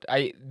so good.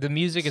 The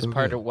music is So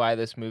part good. of why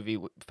this movie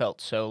felt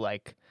so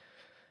like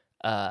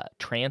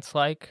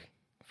trance-like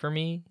for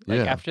me. Like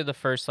Yeah. after the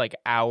first like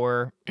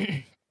hour,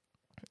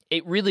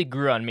 it really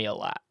grew on me a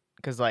lot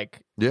because like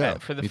Yeah,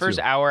 for the me first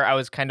too. hour I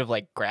was kind of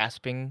like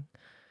grasping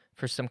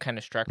for some kind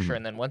of structure, Mhm.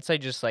 and then once I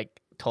just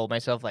like told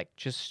myself like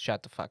just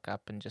shut the fuck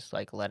up and just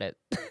like let it,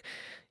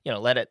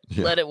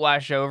 let it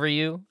wash over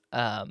you.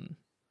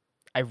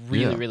 I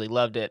really Yeah. really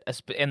loved it,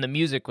 and the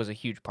music was a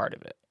huge part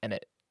of it, and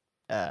it.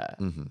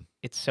 Mhm.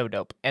 It's so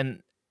dope.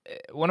 And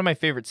one of my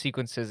favorite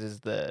sequences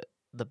is the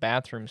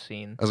bathroom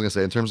scene. I was gonna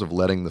say, in terms of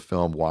letting the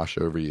film wash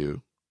over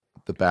you,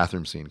 the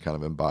bathroom scene kind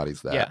of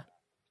embodies that. Yeah.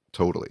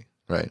 Totally.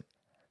 Right.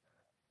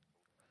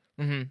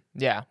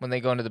 Yeah, when they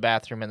go into the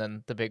bathroom and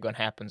then the big one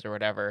happens or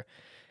whatever.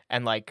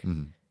 And like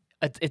Mhm.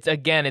 it's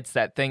again it's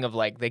that thing of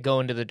like they go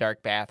into the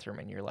dark bathroom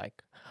and you're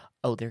like,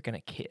 "Oh, they're going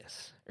to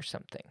kiss or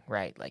something."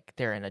 Right? Like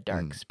they're in a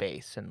dark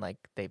space and like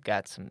they've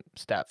got some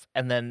stuff.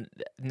 And then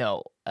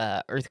no,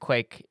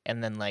 earthquake,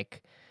 and then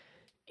like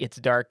it's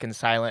dark and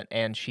silent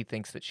and she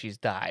thinks that she's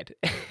died.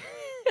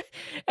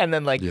 And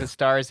then like Yeah. the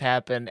stars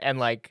happen and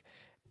like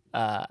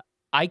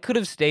I could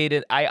have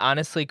I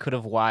honestly could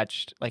have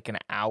watched like an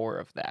hour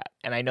of that.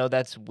 And I know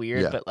that's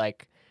weird, Yeah. but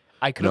like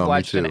I could No, have me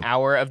watched an too.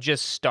 hour of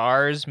just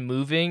stars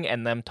moving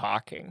and them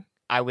talking.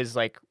 I was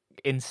like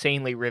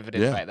insanely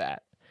riveted Yeah. by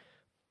that.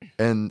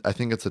 And I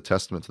think it's a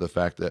testament to the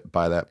fact that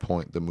by that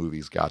point the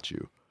movie's got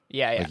you.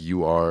 Yeah, yeah. Like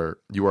you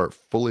are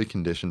fully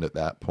conditioned at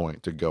that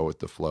point to go with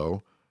the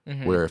flow.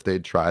 Mhm. Where if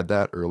they'd tried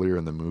that earlier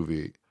in the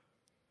movie,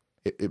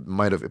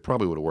 it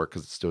probably would have worked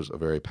because it's still a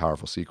very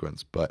powerful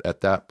sequence. But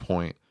at that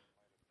point,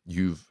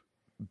 you've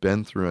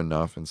been through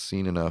enough and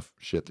seen enough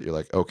shit that you're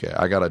like, okay,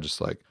 I gotta just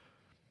like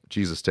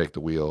Jesus take the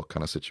wheel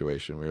kind of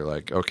situation where you're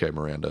like, okay,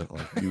 Miranda,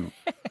 like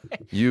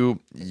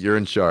you're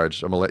in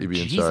charge. I'm gonna let you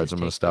be in charge. I'm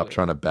gonna stop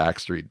trying to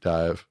backseat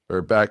drive,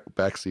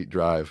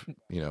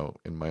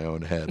 in my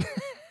own head.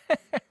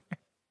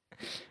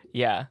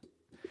 Yeah.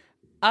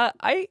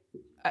 I've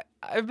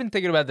been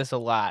thinking about this a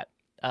lot,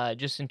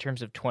 just in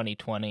terms of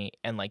 2020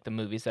 and like the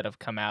movies that have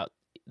come out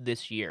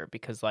this year,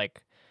 because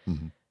like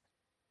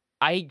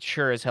I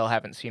sure as hell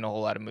haven't seen a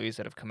whole lot of movies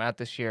that have come out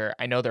this year.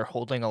 I know they're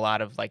holding a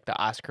lot of like the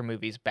Oscar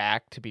movies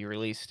back to be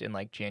released in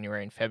like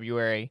January and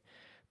February.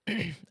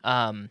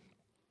 And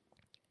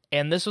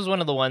this was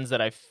one of the ones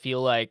that I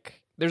feel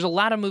like there's a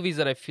lot of movies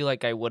that I feel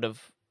like I would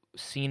have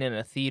seen in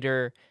a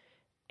theater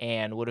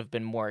and would have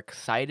been more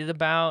excited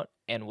about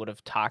and would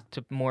have talked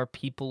to more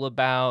people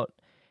about.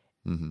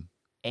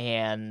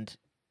 And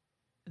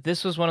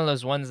this was one of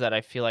those ones that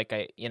I feel like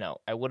I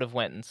would have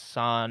went and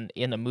saw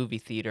in a movie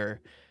theater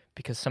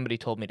because somebody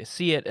told me to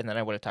see it, and then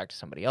I would have talked to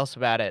somebody else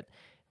about it.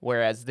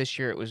 Whereas this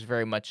year it was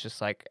very much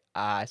just like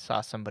I saw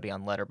somebody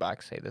on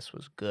Letterboxd say this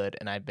was good,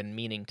 and I've been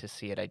meaning to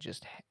see it. I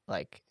just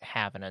like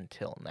haven't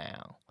until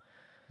now.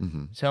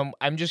 So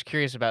I'm just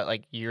curious about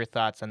like your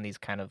thoughts on these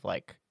kind of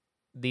like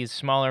these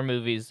smaller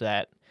movies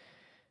that,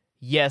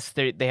 yes,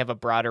 they have a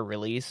broader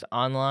release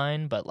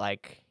online, but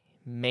like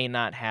may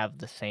not have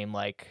the same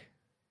like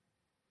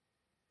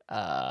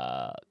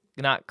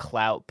not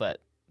clout,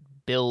 but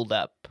build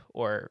up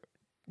or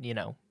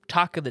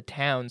talk of the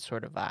town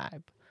sort of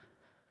vibe.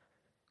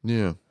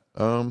 Yeah.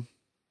 I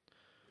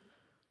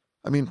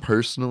mean,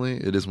 personally,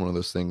 it is one of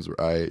those things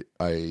where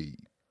I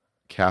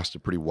cast a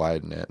pretty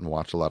wide net and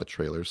watch a lot of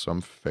trailers, so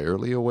I'm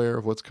fairly aware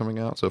of what's coming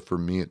out. So for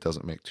me, it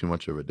doesn't make too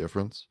much of a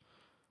difference.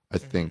 I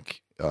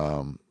think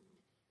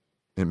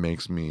it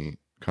makes me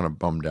kind of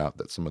bummed out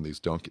that some of these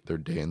don't get their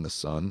day in the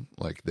sun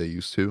like they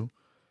used to.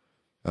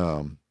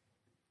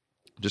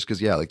 Just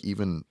because, yeah, like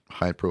even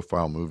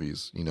high-profile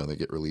movies, they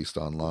get released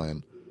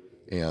online,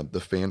 and the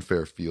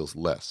fanfare feels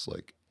less.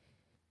 Like,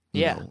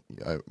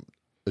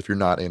 if you're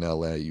not in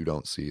LA, you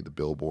don't see the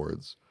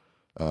billboards.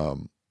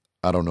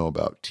 I don't know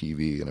about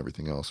TV and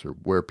everything else or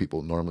where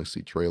people normally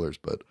see trailers,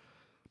 but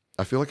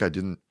I feel like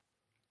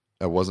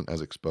I wasn't as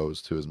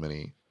exposed to as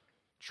many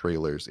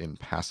trailers in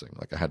passing.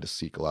 Like I had to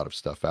seek a lot of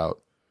stuff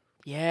out.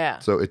 Yeah.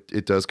 So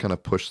it does kind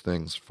of push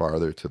things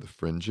farther to the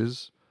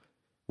fringes,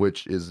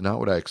 which is not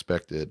what I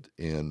expected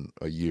in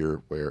a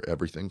year where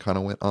everything kind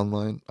of went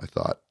online. I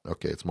thought,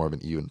 okay, it's more of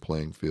an even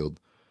playing field.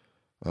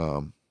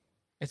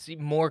 It's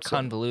more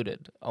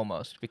convoluted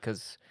almost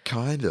because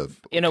kind of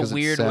in a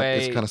weird way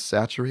it's kind of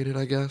saturated,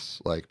 I guess.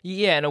 Like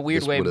in a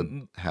weird way would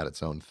have had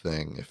its own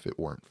thing if it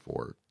weren't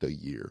for the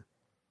year.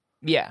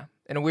 Yeah,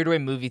 in a weird way,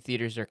 movie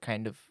theaters are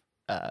kind of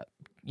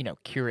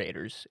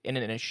curators,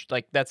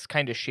 like that's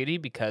kind of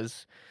shitty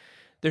because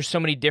there's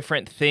so many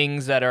different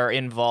things that are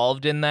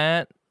involved in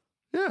that.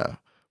 Yeah,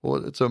 well,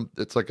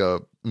 it's like a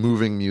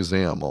moving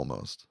museum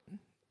almost.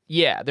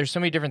 Yeah, there's so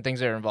many different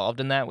things that are involved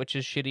in that, which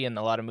is shitty, and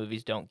a lot of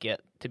movies don't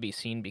get to be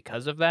seen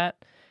because of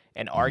that,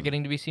 and are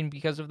getting to be seen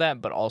because of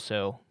that, but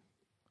also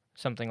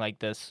something like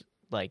this,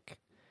 like,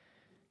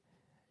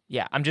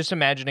 yeah, I'm just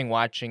imagining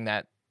watching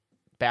that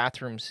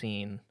bathroom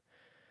scene,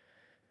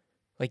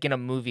 like, in a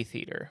movie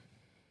theater,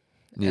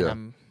 and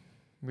I'm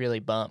really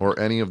bummed. Or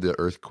any of the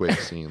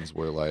earthquake scenes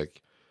where,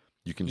 like,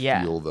 you can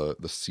feel the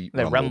seat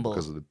rumble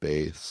because of the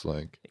bass,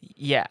 like...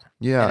 Yeah.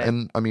 Yeah,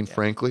 and I mean,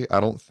 frankly, I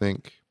don't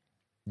think...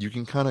 You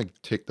can kind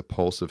of take the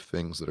pulse of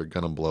things that are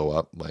going to blow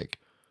up, like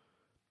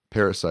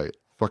Parasite,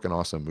 fucking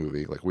awesome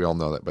movie. Like, we all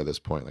know that by this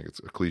point. Like, it's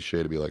a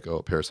cliche to be like,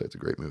 oh, Parasite's a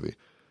great movie.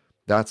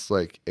 That's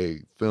like a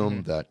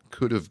film that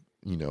could have,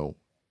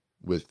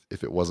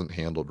 if it wasn't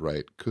handled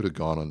right, could have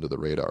gone under the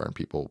radar and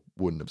people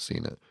wouldn't have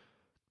seen it.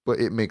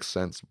 But it makes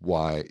sense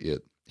why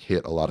it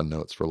hit a lot of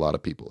notes for a lot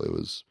of people. It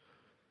was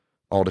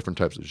all different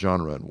types of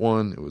genre in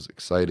one. It was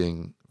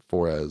exciting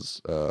for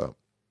as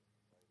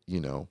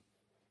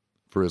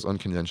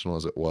unconventional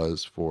as it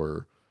was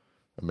for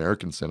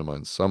American cinema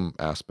in some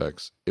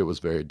aspects, it was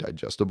very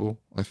digestible,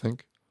 I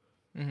think.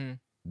 Mm-hmm.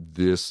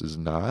 This is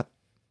not.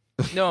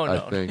 No. I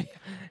think,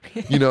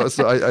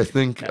 so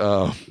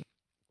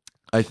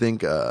I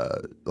think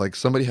like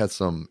somebody had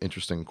some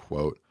interesting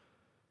quote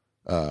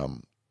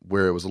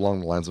where it was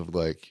along the lines of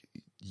like,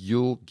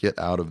 you'll get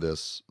out of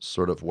this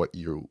sort of what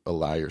you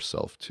allow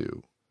yourself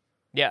to.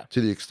 Yeah.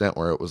 To the extent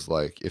where it was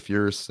like, if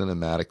you're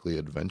cinematically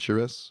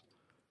adventurous,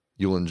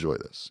 you'll enjoy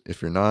this.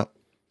 If you're not,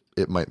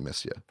 it might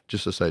miss you.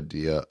 Just this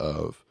idea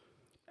of,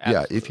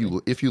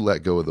 Absolutely. if you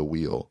let go of the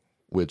wheel,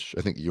 which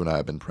I think you and I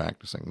have been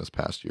practicing this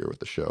past year with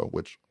the show,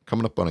 which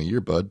coming up on a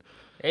year, bud.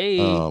 Hey.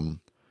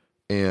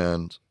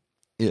 And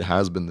it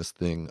has been this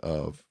thing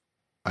of,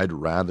 I'd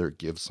rather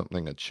give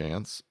something a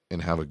chance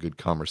and have a good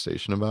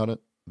conversation about it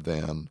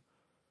than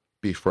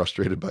be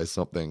frustrated by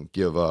something,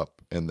 give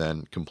up, and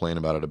then complain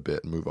about it a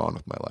bit and move on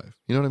with my life.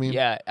 You know what I mean?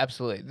 Yeah,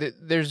 absolutely.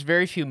 There's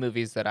very few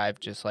movies that I've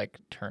just like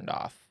turned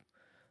off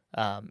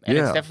And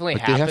it's definitely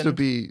like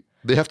happened.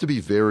 they have to be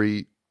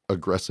very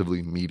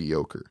aggressively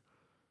mediocre.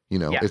 You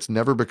know, Yeah. it's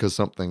never because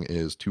something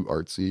is too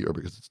artsy or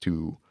because it's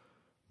too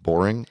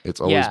boring. It's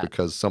always Yeah.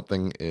 because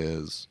something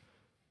is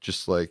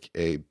just like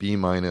a B-,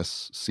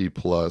 C+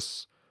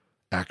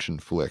 action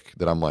flick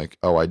that I'm like,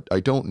 oh, I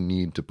don't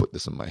need to put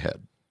this in my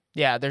head.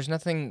 Yeah, there's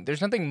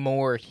nothing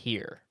more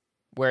here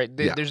where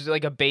Yeah. there's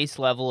like a base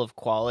level of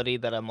quality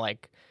that I'm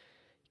like,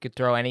 you could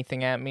throw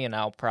anything at me and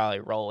I'll probably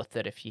roll with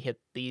it if you hit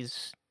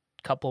these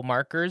couple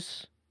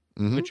markers,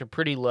 Mhm. which are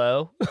pretty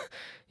low.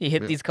 You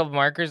hit Yeah. these couple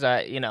markers,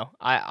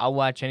 I'll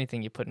watch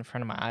anything you put in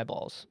front of my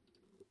eyeballs.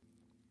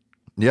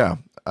 Yeah,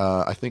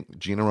 I think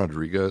Gina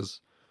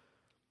Rodriguez,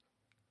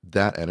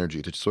 that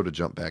energy to sort of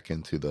jump back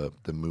into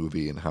the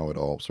movie and how it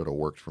all sort of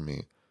worked for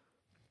me.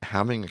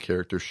 Having a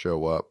character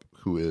show up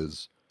who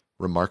is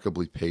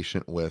remarkably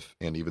patient with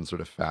and even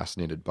sort of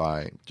fascinated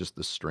by just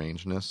the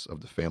strangeness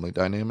of the family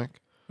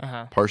dynamic,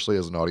 Uh-huh. partially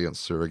as an audience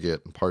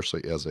surrogate and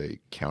partially as a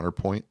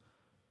counterpoint,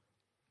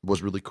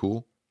 was really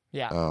cool.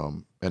 Yeah.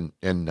 And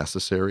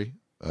necessary.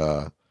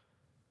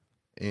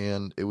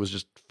 And it was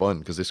just fun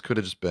because this could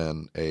have just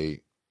been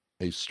a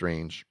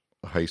strange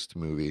heist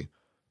movie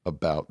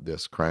about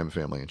this crime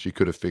family, and she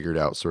could have figured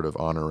out sort of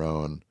on her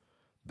own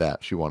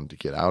that she wanted to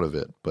get out of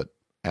it. But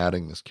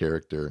adding this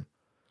character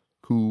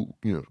who,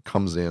 you know,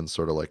 comes in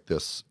sort of like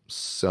this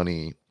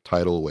sunny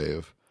tidal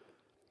wave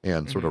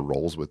and sort of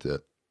rolls with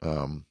it.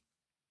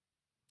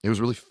 It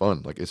was really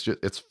fun. Like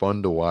it's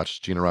fun to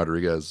watch Gina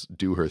Rodriguez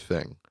do her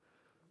thing.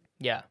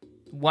 Yeah.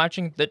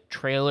 Watching the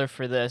trailer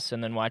for this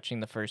and then watching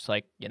the first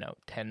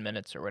 10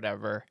 minutes or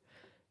whatever,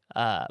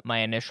 my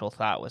initial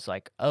thought was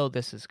like, oh,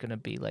 this is gonna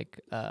be like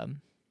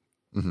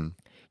Mhm.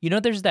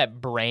 there's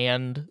that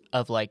brand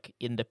of like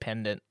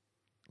independent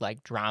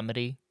like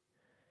dramedy.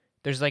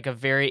 There's like a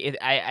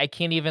very I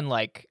can't even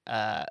I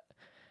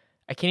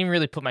can't even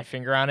really put my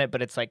finger on it,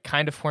 but it's like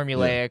kind of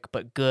formulaic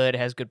but good,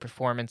 has good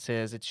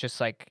performances. It's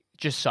just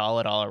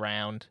solid all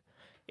around.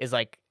 Is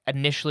like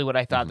initially what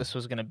I thought this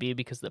was going to be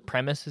because the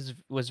premise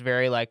was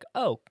very like,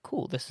 oh,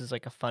 cool, this is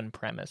like a fun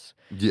premise.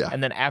 Yeah.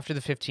 And then after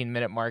the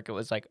 15-minute mark, it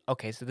was like,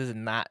 okay, so this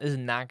is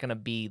not going to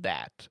be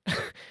that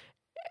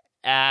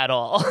at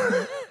all.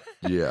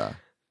 Yeah.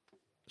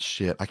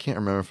 Shit, I can't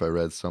remember if I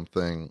read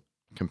something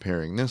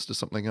comparing this to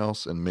something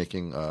else and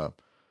making a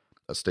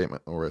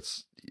statement, or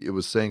it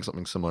was saying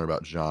something similar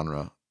about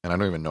genre, and I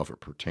don't even know if it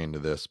pertained to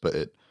this, but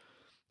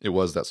it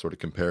was that sort of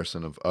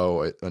comparison of,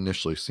 oh, it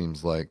initially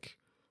seems like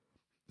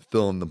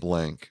fill in the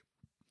blank,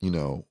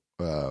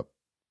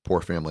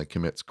 poor family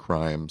commits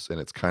crimes, and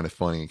it's kind of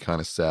funny, kind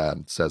of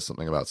sad, says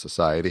something about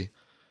society,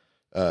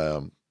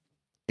 and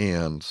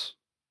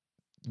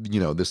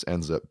this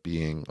ends up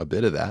being a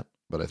bit of that,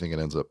 but I think it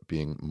ends up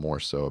being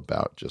more so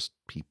about just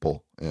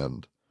people,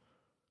 and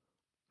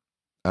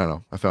I don't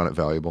know, I found it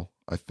valuable.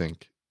 I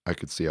think I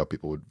could see how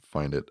people would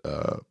find it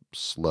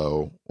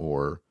slow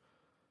or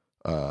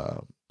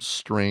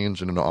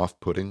strange in an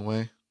off-putting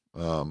way,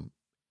 and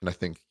I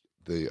think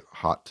the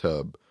hot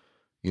tub,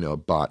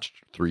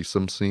 botched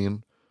threesome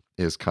scene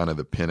is kind of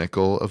the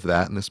pinnacle of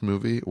that in this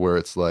movie, where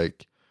it's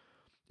like,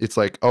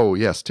 oh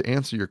yes, to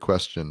answer your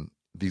question,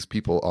 these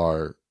people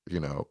are,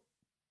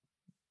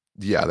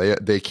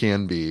 they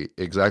can be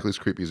exactly as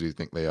creepy as you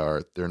think they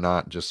are. They're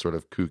not just sort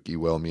of kooky,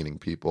 well-meaning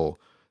people.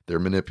 They're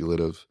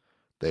manipulative.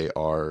 They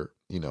are,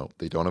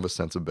 they don't have a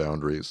sense of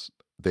boundaries.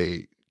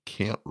 They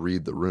can't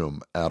read the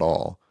room at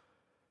all.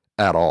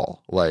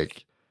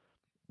 Like,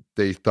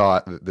 they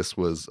thought that this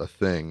was a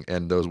thing,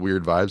 and those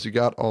weird vibes you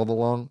got all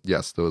along,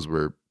 yes, those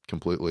were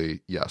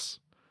completely yes.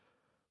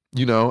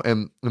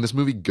 And this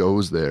movie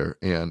goes there,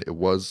 and it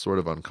was sort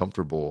of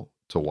uncomfortable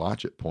to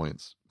watch at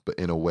points, but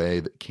in a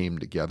way that came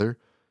together.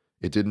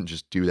 It didn't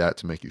just do that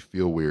to make you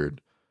feel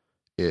weird.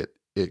 It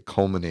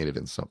culminated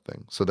in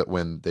something, so that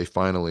when they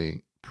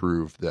finally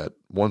proved that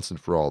once and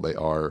for all they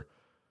are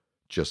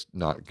just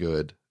not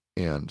good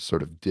and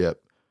sort of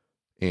dip,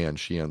 and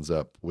she ends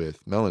up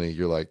with Melanie,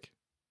 you're like,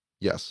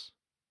 yes,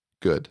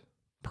 good,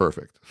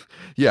 perfect.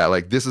 Yeah,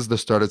 like this is the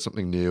start of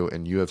something new,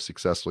 and you have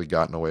successfully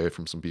gotten away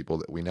from some people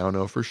that we now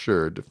know for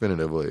sure,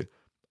 definitively,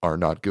 are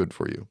not good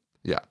for you.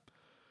 Yeah.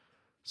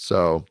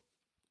 So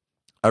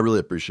I really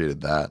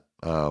appreciated that.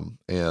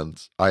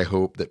 And I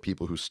hope that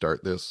people who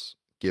start this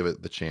give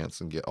it the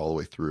chance and get all the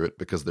way through it,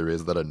 because there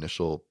is that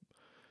initial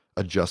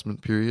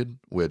adjustment period,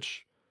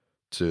 which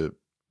to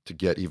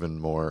get even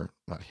more,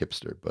 not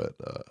hipster, but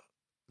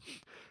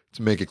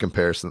to make a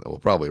comparison that will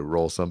probably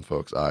roll some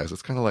folks' eyes,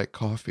 it's kind of like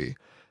coffee,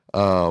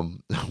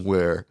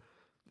 where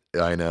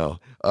I know.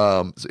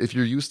 So if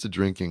you're used to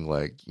drinking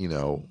like,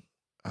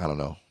 I don't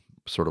know,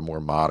 sort of more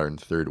modern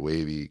third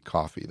wavy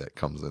coffee that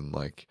comes in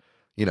like,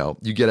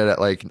 you get it at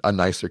like a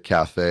nicer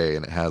cafe,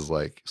 and it has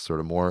like sort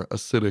of more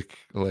acidic,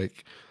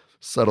 like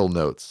subtle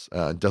notes.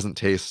 It doesn't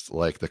taste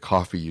like the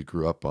coffee you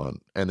grew up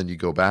on. And then you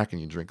go back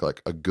and you drink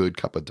like a good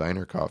cup of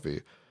diner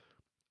coffee.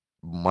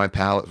 My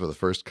palate for the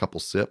first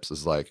couple sips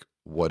is like,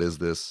 what is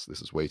this?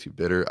 This is way too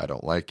bitter. I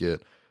don't like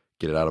it.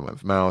 Get it out of my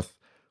mouth.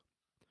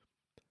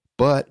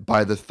 But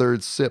by the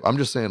third sip, I'm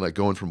just saying, like,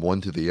 going from one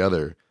to the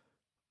other,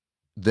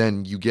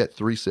 then you get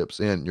 3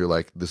 sips in, you're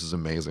like, this is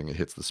amazing. It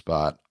hits the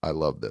spot. I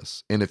love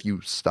this. And if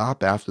you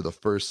stop after the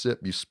first sip,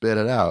 you spit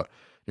it out.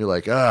 You're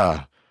like,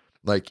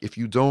 like if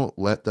you don't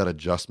let that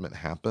adjustment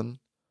happen,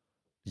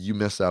 you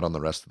miss out on the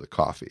rest of the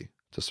coffee,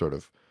 to sort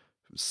of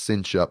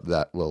cinch up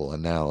that little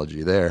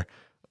analogy there.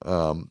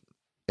 And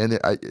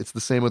it's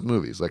the same with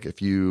movies. Like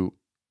you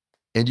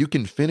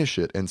can finish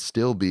it and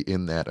still be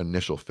in that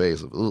initial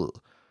phase of, ugh,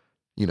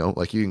 you know,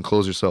 like you can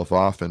close yourself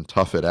off and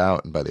tough it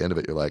out. And by the end of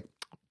it, you're like,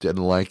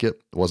 didn't like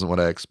it. Wasn't what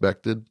I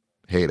expected.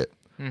 Hate it.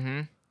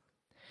 Mm-hmm.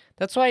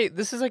 That's why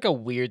this is like a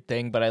weird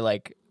thing, but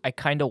I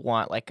kind of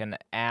want like an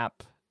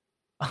app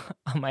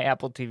on my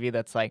Apple TV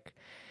that's like,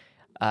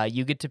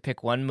 you get to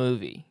pick one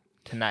movie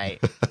tonight,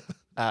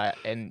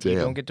 and you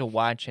don't get to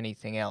watch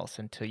anything else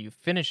until you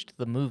finished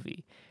the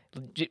movie.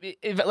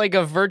 Like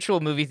a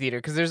virtual movie theater,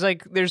 because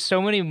there's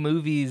so many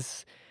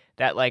movies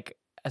that, like,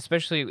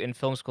 especially in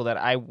film school, that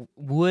I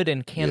would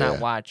and cannot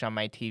watch on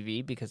my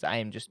TV because I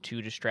am just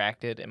too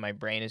distracted and my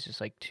brain is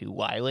just like too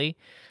wily.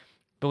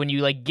 But when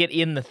you like get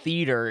in the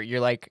theater, you're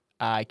like,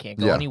 I can't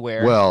go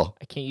anywhere. Well,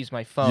 I can't use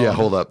my phone. Yeah,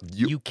 hold up.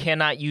 You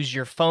cannot use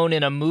your phone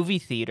in a movie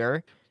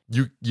theater.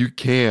 You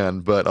can,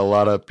 but a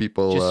lot of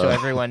people... Just so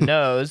everyone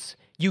knows,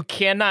 you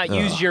cannot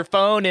use your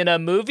phone in a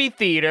movie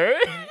theater.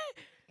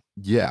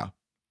 Yeah.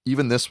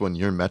 Even this one,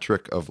 your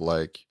metric of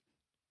like...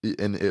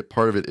 And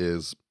part of it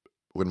is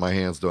when my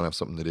hands don't have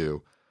something to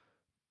do,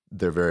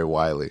 they're very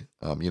wily.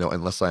 You know,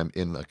 unless I'm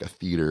in like a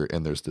theater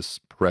and there's this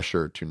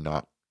pressure to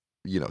not,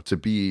 you know, to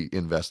be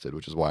invested,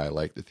 which is why I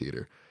like the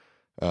theater.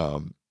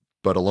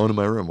 But alone in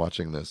my room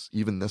watching this,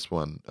 even this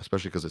one,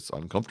 especially because it's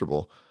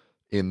uncomfortable,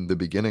 in the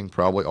beginning,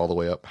 probably all the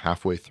way up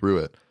halfway through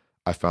it,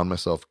 I found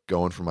myself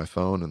going for my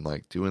phone and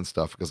like doing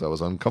stuff because I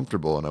was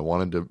uncomfortable and I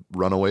wanted to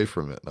run away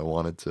from it. And I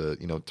wanted to,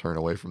 you know, turn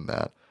away from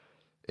that.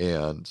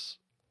 And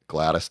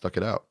glad I stuck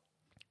it out.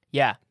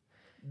 Yeah.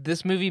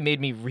 This movie made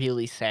me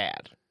really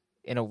sad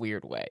in a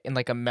weird way, in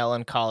like a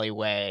melancholy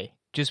way,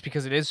 just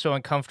because it is so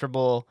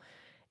uncomfortable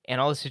and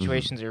all the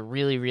situations are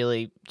really,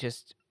 really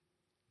just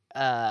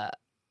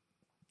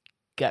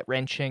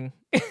gut-wrenching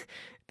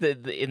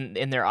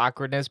in their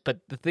awkwardness. But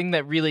the thing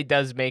that really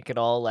does make it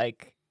all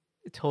like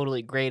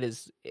totally great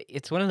is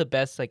it's one of the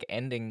best like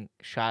ending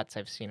shots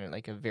I've seen in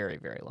like a very,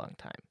 very long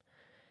time.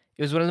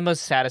 It was one of the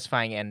most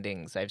satisfying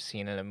endings I've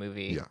seen in a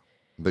movie. Yeah.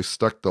 They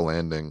stuck the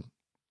landing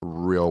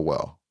real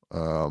well.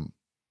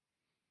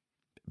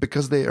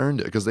 Because they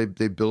earned it, because they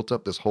built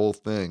up this whole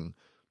thing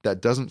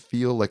that doesn't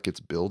feel like it's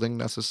building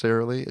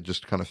necessarily. It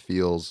just kind of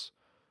feels,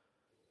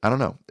 I don't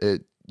know,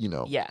 it, you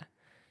know,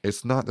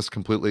 it's not this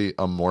completely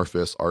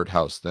amorphous art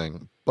house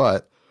thing,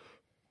 but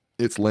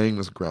it's laying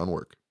this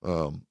groundwork,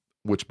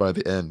 which by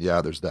the end,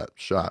 there's that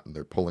shot and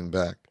they're pulling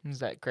back. It's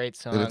that great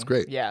song. And it's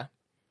great. Yeah.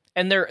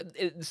 And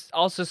it's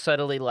also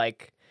subtly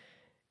like,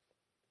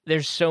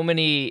 there's so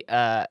many,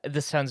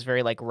 this sounds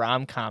very like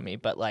rom-com-y,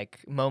 but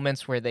like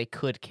moments where they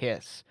could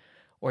kiss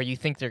or you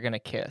think they're going to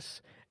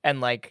kiss. And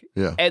like,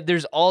 and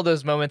there's all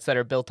those moments that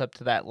are built up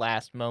to that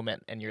last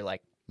moment. And you're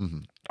like,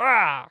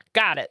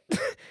 got it.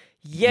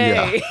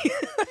 Yay.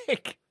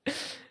 Like,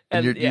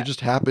 and you're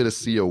just happy to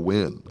see a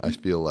win, I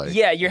feel like.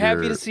 Yeah, you're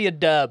happy to see a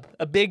dub,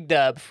 a big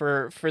dub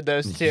for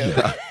those two.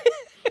 Yeah.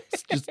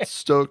 Just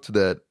stoked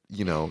that,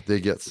 you know, they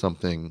get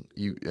something,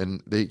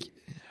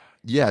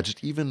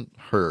 just even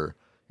her.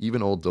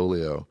 Even Old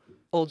Dolio,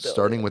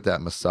 starting with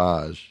that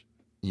massage,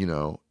 you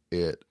know,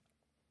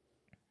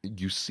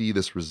 you see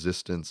this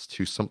resistance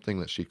to something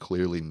that she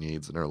clearly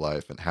needs in her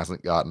life and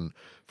hasn't gotten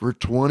for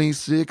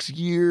 26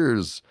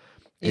 years.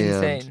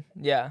 Insane.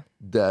 And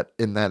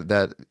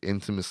that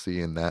intimacy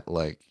and that,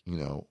 like, you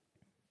know,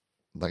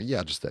 like,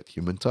 just that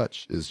human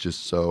touch is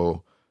just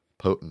so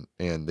potent.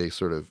 And they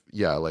sort of,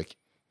 like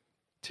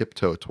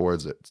tiptoe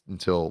towards it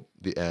until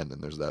the end.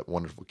 And there's that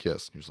wonderful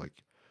kiss. And you're just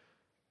like,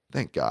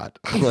 thank God.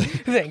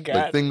 Thank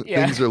God.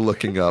 Things are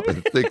looking up,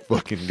 and thank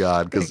fucking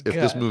God. Because if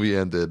this movie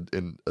ended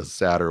in a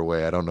sadder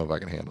way, I don't know if I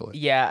can handle it.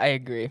 Yeah, I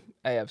agree.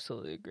 I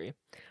absolutely agree.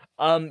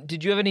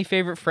 Did you have any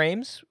favorite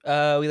frames?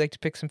 We like to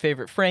pick some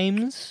favorite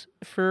frames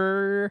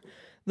for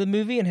the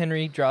movie, and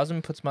Henry draws them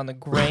and puts them on the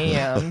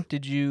gram.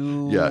 Did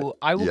you?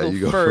 I will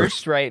go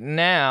first right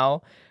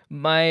now.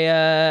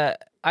 My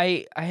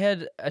I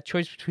had a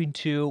choice between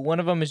two.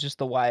 One of them is just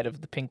the wide of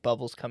the pink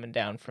bubbles coming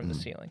down from the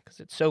ceiling because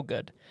it's so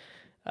good.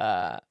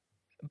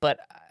 But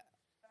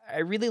I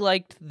really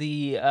liked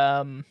the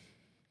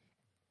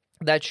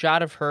that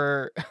shot of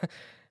her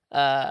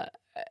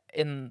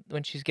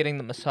when she's getting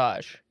the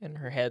massage and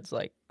her head's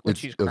like when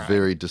she's crying. A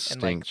very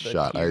distinct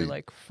shot.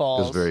 Tear,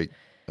 falls. It was very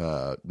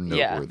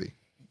noteworthy. Yeah.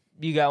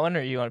 You got one,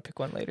 or you want to pick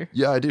one later?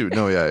 Yeah, I do.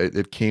 No,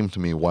 it came to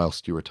me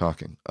whilst you were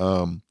talking.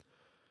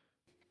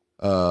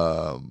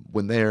 When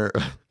they're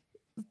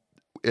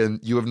and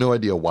you have no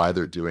idea why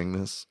they're doing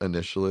this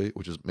initially,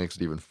 which makes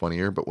it even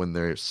funnier. But when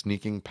they're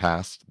sneaking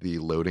past the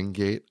loading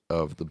gate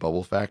of the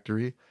bubble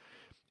factory,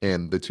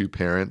 and the two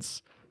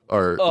parents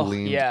are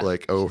leaned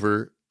like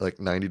over like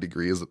 90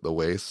 degrees at the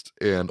waist,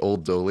 and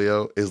Old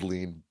Dolio is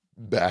leaned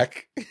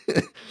back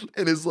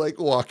and is like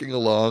walking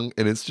along,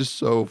 and it's just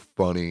so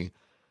funny,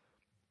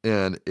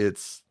 and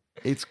it's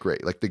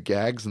great. Like the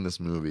gags in this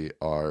movie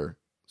are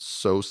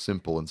so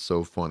simple and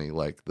so funny.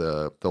 Like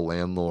the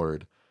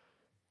landlord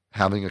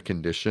having a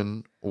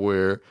condition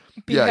where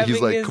he's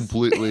having like his-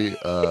 completely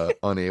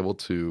unable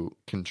to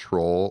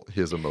control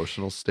his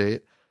emotional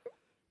state.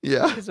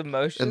 Yeah. His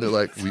emotions. And they're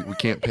like, we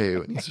can't pay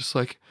you. And he's just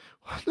like,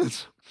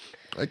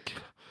 I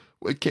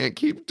can't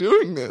keep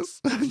doing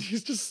this. And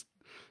he's just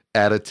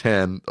at a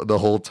 10 the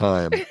whole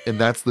time. And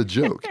that's the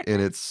joke.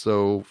 And it's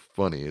so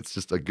funny. It's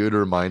just a good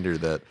reminder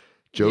that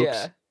jokes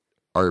Yeah.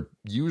 are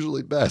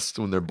usually best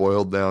when they're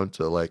boiled down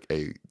to like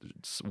a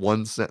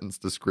one sentence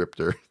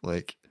descriptor.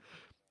 Like,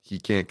 he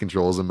can't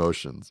control his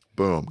emotions.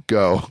 Boom,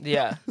 go.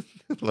 Yeah.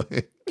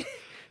 Like,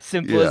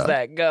 Simple Yeah. as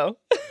that. Go.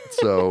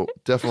 so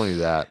definitely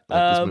that.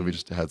 Like, this movie Um,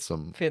 just had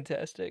some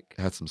Fantastic.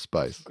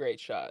 spice. Great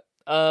shot.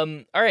 All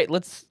right,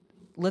 let's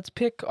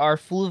pick our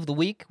fool of the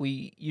week.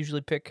 We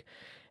usually pick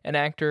an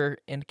actor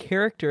and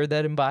character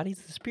that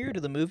embodies the spirit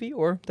of the movie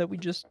or that we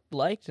just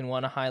liked and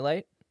want to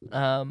highlight.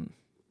 I'd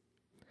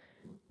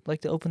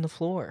like to open the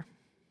floor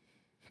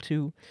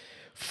to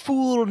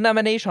fool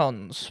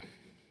nominations.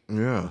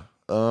 Yeah.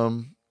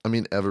 I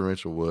mean, Evan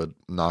Rachel Wood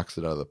knocks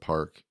it out of the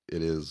park.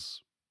 It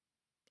is,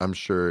 I'm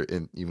sure,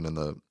 even in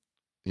the,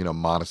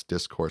 modest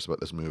discourse about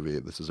this movie,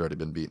 this has already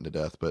been beaten to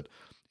death, but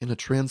in a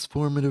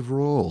transformative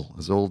role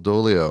as Old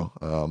Dolio,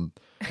 I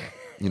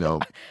the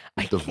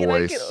cannot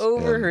voice, get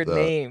over and her the,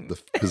 name. the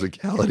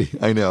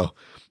physicality. I know.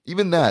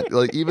 Even that,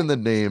 like, even the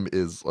name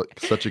is like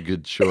such a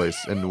good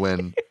choice. And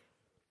when,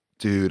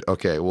 dude,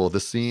 okay, well, the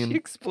scene. She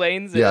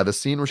explains it. Yeah, the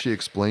scene where she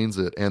explains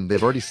it, and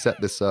they've already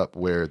set this up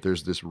where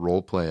there's this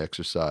role play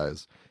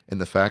exercise, and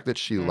the fact that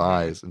she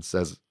lies and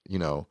says,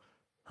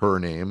 her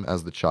name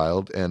as the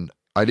child, and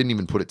I didn't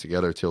even put it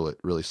together till it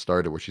really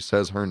started, where she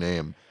says her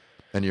name,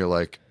 and you're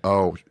like,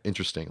 oh,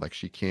 interesting. Like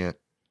she can't.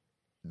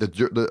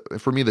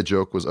 For me, the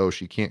joke was, oh,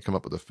 she can't come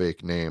up with a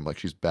fake name. Like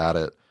she's bad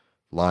at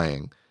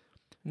lying.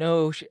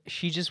 No,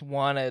 she just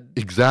wanted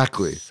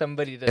Exactly.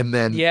 somebody to. And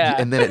then yeah.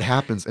 it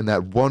happens, and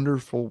that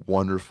wonderful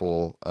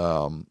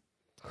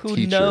Who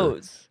teacher.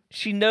 knows?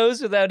 She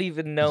knows without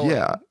even knowing.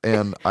 Yeah,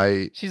 and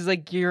She's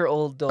like, you're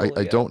Old Dolio.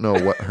 I don't know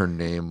what her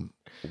name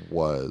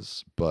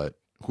was, but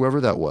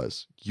whoever that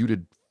was, you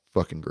did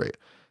fucking great.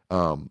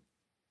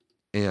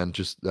 And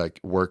just like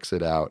works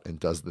it out and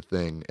does the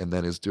thing, and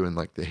then is doing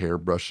like the hair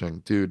brushing.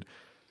 Dude,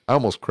 I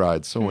almost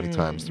cried so many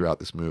times throughout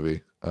this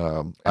movie.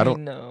 I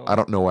don't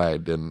know why I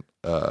didn't.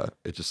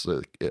 It just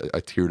I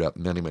teared up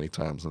many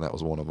times, and that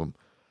was one of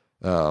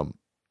them.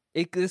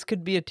 This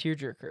could be a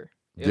tearjerker.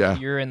 If Yeah.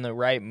 you're in the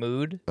right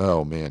mood.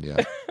 Oh man, yeah.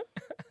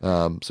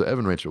 So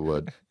Evan Rachel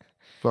Wood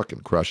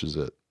fucking crushes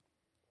it.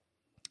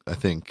 I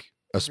think,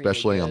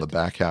 especially on the good.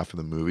 back half of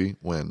the movie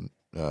when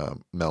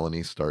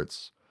Melanie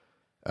starts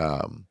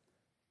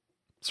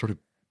sort of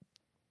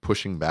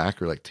pushing back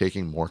or like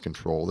taking more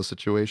control of the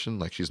situation.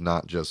 Like she's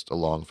not just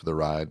along for the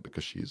ride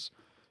because she's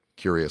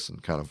curious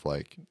and kind of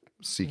like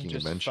seeking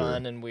Just adventure.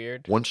 fun and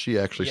weird. Once she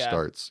actually Yeah.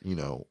 starts,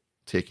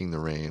 taking the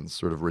reins,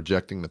 sort of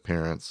rejecting the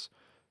parents,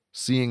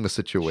 seeing the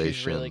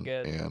situation, really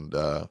good.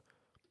 and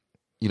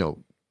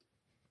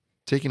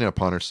taking it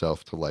upon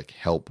herself to like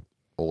help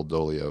Old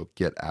Dolio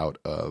get out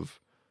of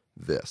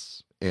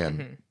this and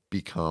Mhm.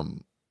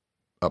 become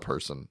a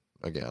person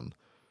again.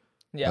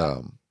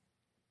 Yeah.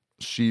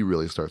 She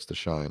really starts to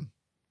shine.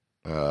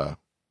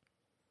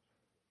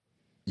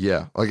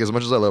 Yeah, like as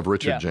much as I love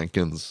Richard Yeah.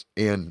 Jenkins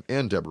and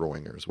Deborah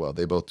Winger as well,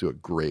 they both do a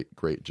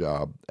great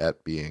job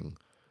at being,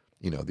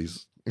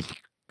 these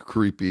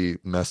creepy,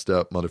 messed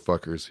up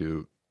motherfuckers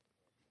who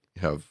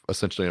have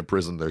essentially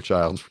imprisoned their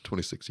child for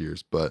 26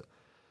 years. But,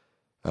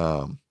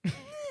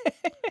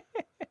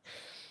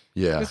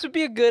 yeah, This would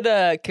be a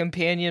good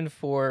companion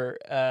for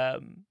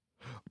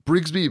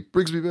Brigsby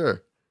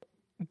Bear.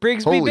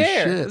 Brigsby Holy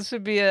Bear. shit. This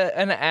would be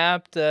an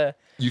apt.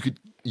 You could,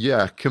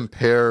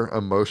 compare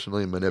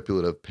emotionally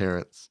manipulative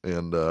parents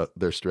and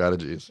their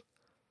strategies.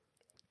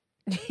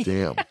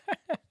 Damn.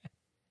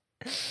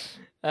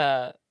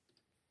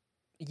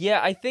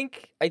 Yeah, I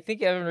think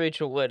Evan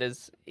Rachel Wood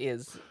is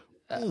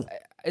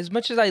as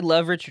much as I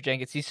love Richard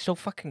Jenkins, he's so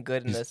fucking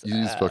good in this.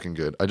 He's fucking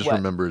good. I just what?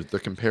 remembered the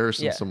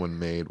comparison Yeah. someone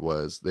made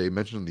was they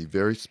mentioned the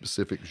very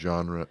specific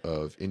genre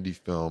of indie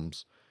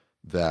films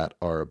that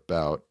are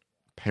about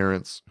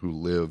parents who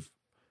live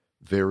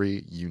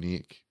very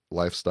unique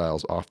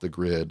lifestyles off the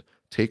grid,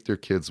 take their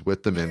kids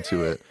with them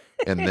into it,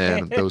 and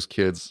then those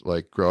kids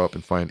like grow up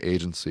and find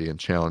agency and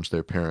challenge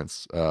their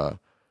parents'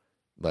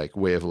 like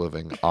way of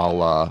living, a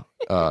la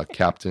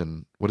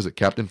Captain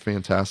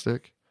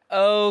Fantastic.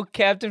 Oh,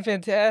 Captain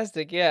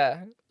Fantastic,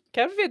 yeah.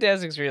 Captain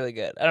Fantastic's really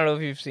good. I don't know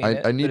if you've seen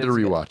it. I need but to it's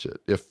good. rewatch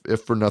it,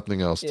 if for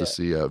nothing else, Yeah. to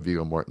see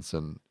Viggo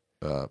Mortensen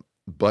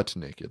butt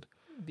naked.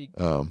 Be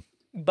Um,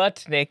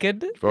 butt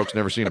naked. folks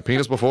never seen a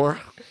penis before.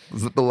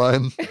 Is that the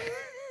line?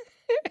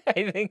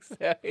 I think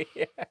so.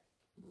 Yeah.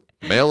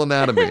 Male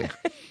anatomy.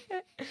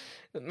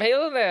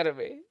 Male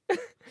anatomy.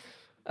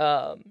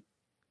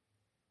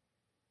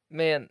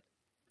 Man.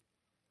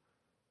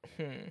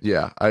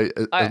 Yeah,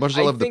 as much as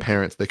I love the think-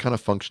 parents, they kind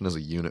of function as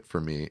a unit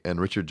for me. And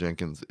Richard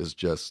Jenkins is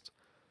just,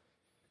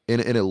 in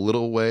a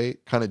little way,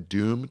 kind of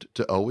doomed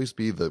to always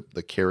be the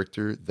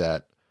character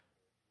that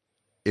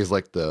is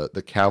like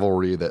the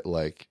cavalry that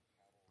like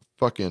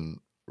fucking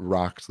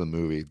rocks the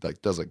movie,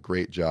 like does a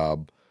great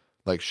job.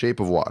 Like Shape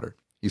of Water,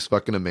 he's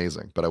fucking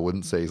amazing, but I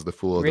wouldn't say he's the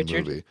fool of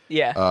Richard? the movie.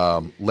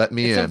 Yeah. Let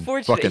Me It's In,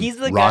 unfortunate. fucking He's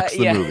the rocks guy-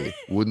 the yeah. movie.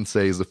 Wouldn't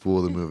say he's the fool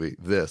of the movie.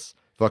 This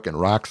fucking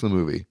rocks the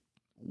movie.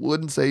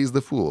 Wouldn't say he's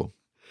the fool.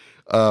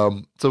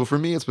 So for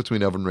me, it's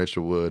between Evan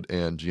Rachel Wood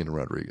and Gina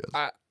Rodriguez.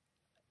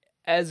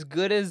 As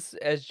good as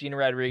Gina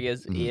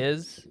Rodriguez Mhm.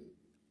 is,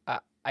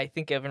 I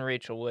think Evan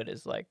Rachel Wood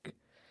is like,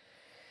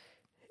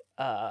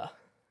 I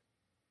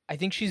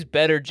think she's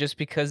better just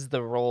because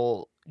the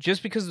role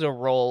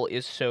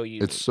is so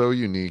unique. It's so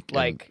unique. and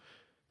like,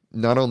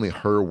 not only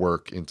her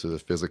work into the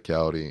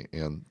physicality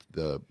and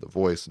the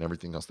voice and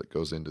everything else that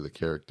goes into the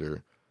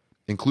character,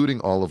 including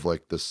all of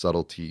like the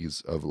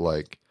subtleties of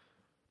like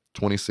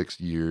 26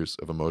 years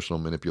of emotional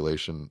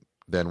manipulation.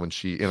 Then when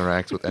she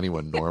interacts with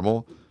anyone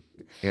normal,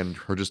 and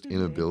her just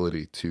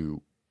inability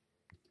to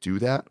do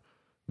that,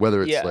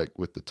 whether it's Yeah. like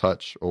with the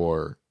touch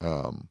or,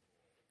 and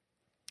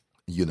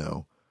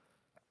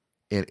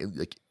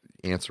like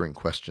answering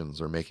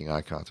questions or making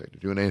eye contact or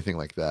doing anything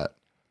like that,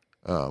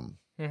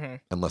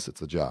 unless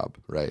it's a job,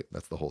 right?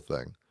 That's the whole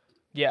thing.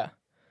 yeah.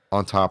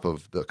 On top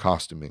of the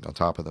costuming, on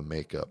top of the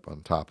makeup,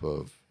 on top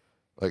of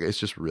like, it's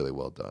just really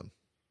well done.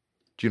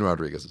 Gina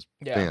Rodriguez is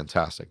Yeah.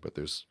 fantastic, but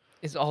there's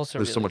Is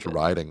also so really much good.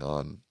 riding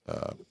on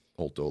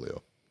Old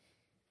Dolio.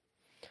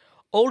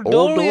 Old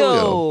Old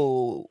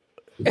Dolio.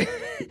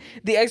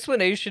 The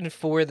explanation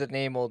for the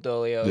name Old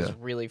Dolio is Yeah.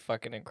 really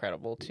fucking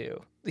incredible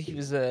too. He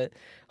was a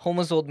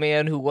homeless old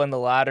man who won the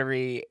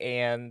lottery,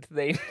 and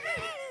they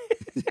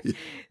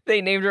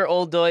they named her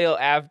Old Dolio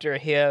after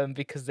him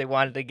because they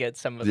wanted to get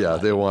some of the Yeah,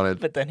 money. they wanted.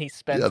 But then he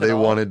spent. Yeah, it they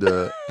all. wanted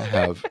to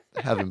have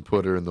him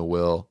put her in the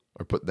will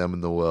or put them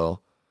in the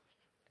will.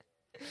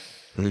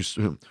 And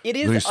It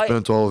he is.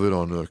 spent all of it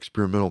on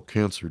experimental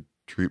cancer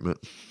treatment.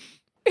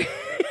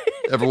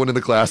 Everyone in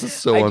the class is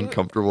so I do-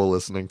 uncomfortable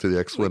listening to the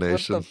Like,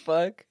 explanation. what the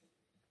fuck?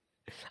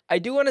 I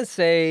do want to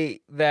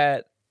say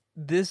that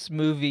this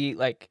movie,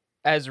 like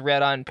as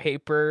read on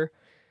paper,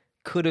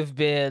 could have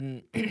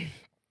been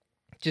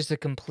just a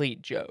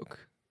complete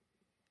joke,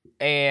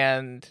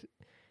 and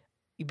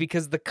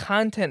because the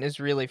content is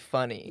really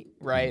funny,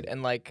 right?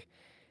 And like,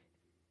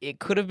 it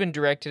could have been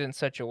directed in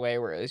such a way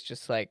where it was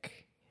just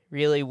like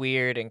really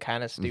weird and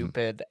kind of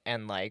stupid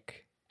and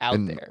like out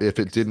and there. if it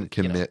because, didn't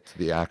you know. commit to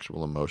the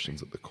actual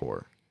emotions at the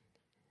core.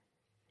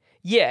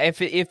 Yeah,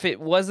 if it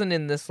wasn't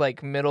in this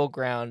like middle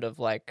ground of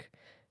like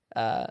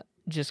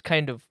just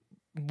kind of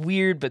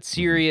weird but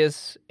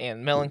serious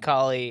and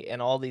melancholy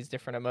and all these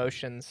different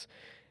emotions,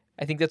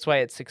 I think that's why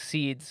it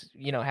succeeds,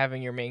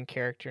 having your main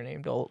character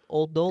named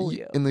Old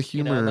Dolio. And the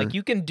You know, humor, like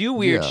you can do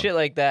weird yeah. shit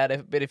like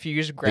that, but if you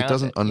just ground it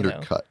doesn't you know?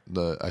 undercut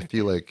I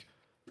feel like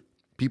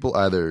people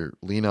either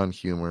lean on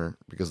humor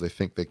because they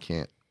think they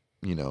can't,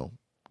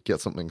 get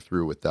something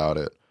through without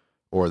it,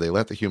 or they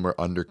let the humor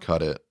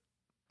undercut it,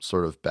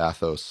 sort of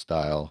Bathos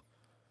style.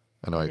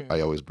 I know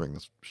I always bring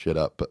this shit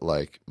up, but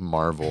like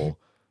Marvel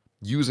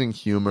using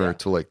humor Yeah.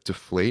 to like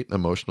deflate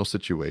emotional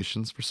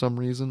situations for some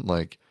reason,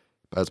 like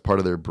as part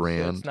of their So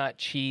brand. it's not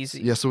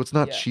cheesy. Yeah, so it's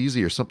not Yeah.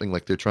 cheesy or something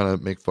like they're trying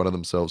to make fun of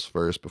themselves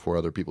first before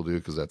other people do,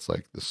 because that's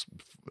like this,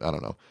 I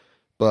don't know.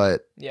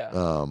 But Yeah.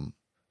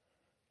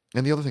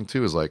 and the other thing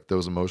too is like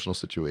those emotional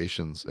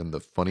situations and the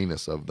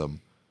funniness of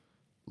them.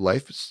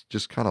 Life's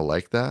just kind of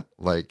like that.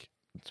 Like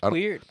It's I don't-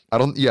 weird. I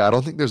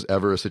don't think there's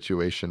ever a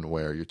situation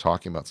where you're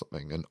talking about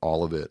something and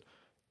all of it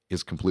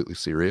is completely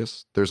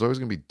serious. There's always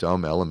going to be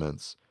dumb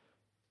elements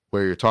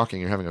where you're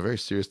having a very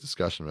serious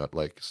discussion about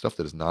like stuff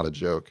that is not a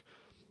joke.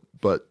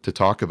 But to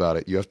talk about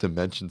it, you have to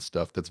mention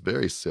stuff that's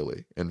very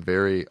silly and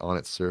very on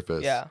its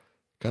surface, Yeah.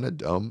 kind of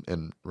dumb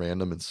and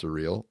random and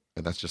surreal.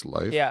 And that's just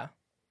life. Yeah.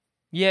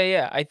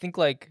 Yeah. I think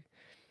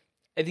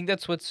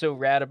that's what's so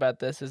rad about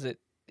this is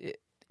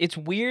it's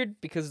weird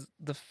because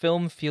the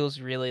film feels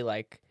really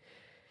like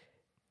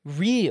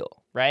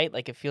real, right?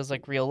 Like it feels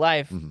like real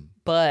life. Mhm.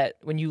 But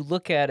when you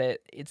look at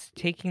it, it's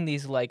taking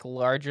these like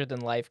larger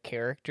than life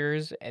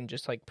characters and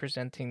just like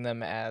presenting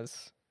them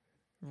as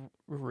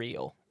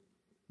real,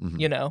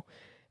 Mhm.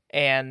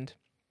 And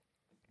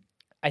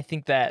I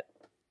think that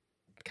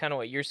kind of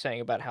what you're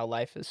saying about how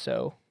life is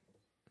so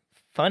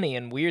funny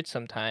and weird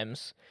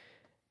sometimes.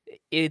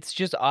 It's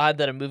just odd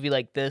that a movie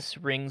like this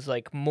rings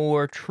like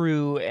more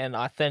true and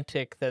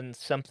authentic than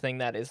something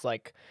that is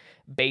like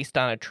based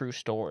on a true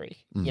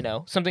story,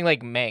 Mhm. Something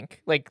like Mank.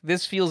 Like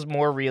this feels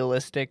more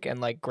realistic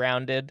and like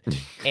grounded,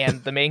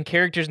 and the main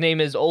character's name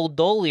is Old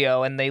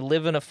Dolio, and they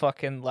live in a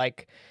fucking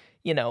like,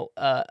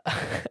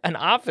 an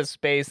office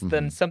space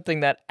than Mhm. something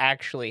that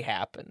actually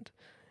happened.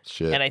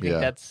 Shit. And I think yeah.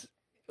 that's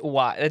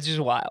just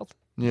wild.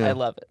 yeah. I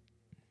love it.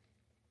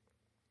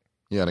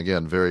 Yeah, and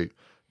again, very,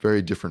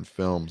 very different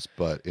films,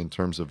 but in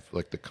terms of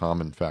like the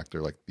common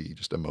factor, like the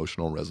just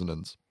emotional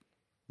resonance.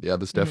 Yeah,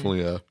 this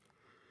definitely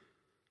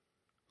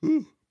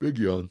Big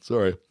yawn.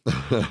 Sorry.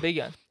 Big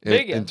yawn. In,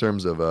 Big yawn. in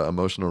terms of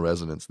emotional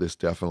resonance, this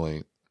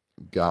definitely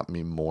got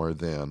me more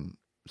than,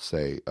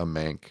 say, a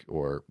Mank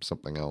or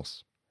something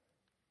else.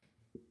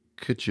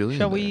 Kajillionaire.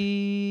 Shall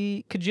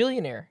we?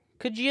 Kajillionaire.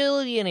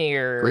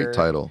 Kajillionaire. Great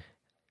title.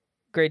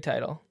 Great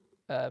title.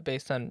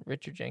 Based on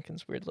Richard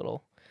Jenkins' weird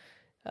little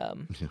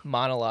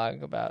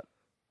monologue about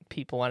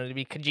people wanting to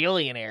be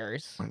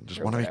kajillionaires. I just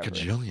or want to be whatever.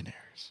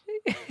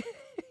 kajillionaires.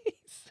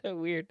 So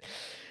weird.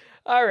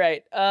 All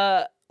right.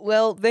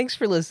 Well, thanks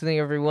for listening,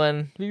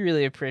 everyone. We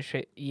really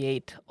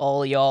appreciate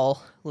all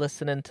y'all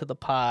listening to the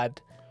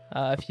pod.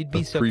 If you'd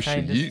be so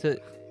kind as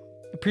to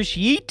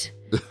appreciate.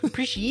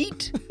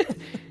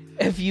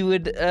 If you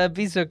would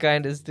be so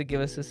kind as to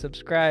give us a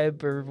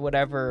subscribe or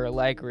whatever, or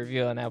like, or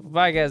review on Apple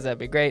Podcasts, that'd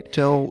be great.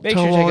 Tell Make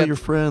sure to check all out- your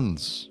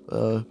friends.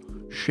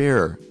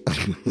 Share.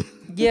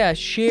 Yeah,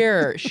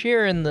 share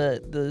in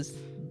the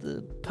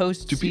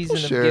post Do people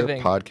season share of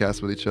giving.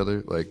 podcasts with each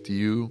other? Like, do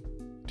you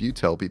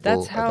tell people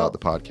That's how- about the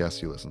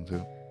podcasts you listen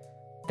to?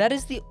 That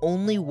is the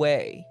only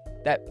way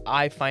that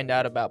I find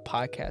out about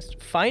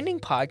podcasts. Finding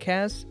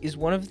podcasts is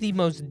one of the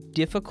most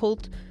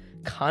difficult,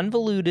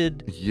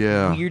 convoluted,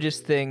 Yeah.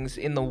 weirdest things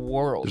in the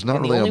world. There's not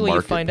and really the only a way you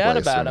marketplace find out or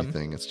about them.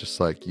 anything. It's just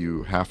like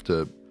you have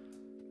to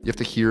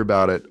hear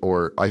about it,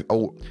 or I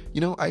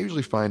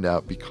usually find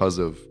out because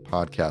of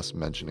podcasts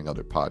mentioning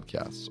other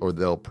podcasts, or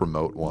they'll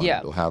promote one.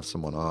 Yeah. They'll have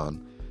someone on,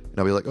 and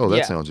I'll be like, oh, that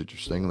Yeah. sounds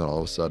interesting. And then all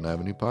of a sudden, I have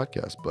a new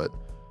podcast, but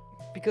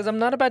Because I'm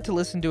not about to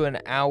listen to an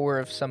hour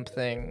of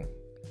something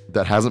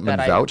that hasn't been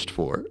That I- vouched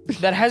for.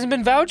 that hasn't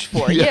been vouched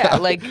for. Yeah,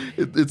 like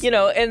it's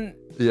and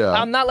yeah.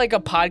 I'm not like a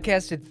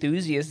podcast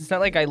enthusiast. It's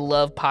not like I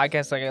love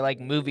podcasts like I like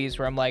movies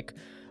where I'm like,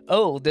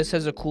 oh, this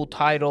has a cool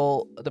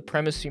title. The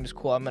premise seems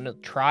cool. I'm going to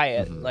try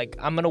it. Mm-hmm. Like,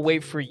 I'm going to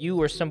wait for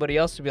you or somebody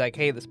else to be like,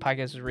 hey, this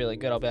podcast is really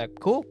good. I'll be like,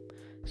 cool.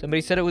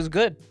 Somebody said it was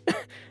good.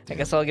 I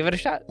guess I'll give it a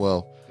shot.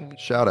 Well,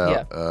 shout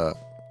out.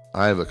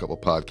 I have a couple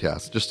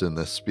podcasts just in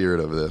the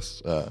spirit of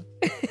this.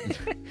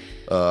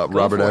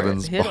 Robert for it.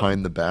 Evans, Hit 'em.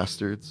 Behind the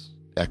Bastards,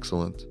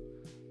 excellent.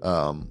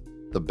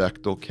 The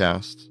Bechtel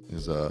Cast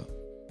is a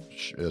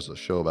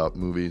show about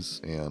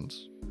movies and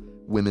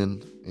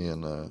women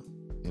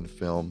in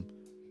film.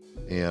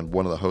 And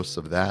one of the hosts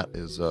of that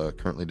is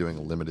currently doing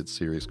a limited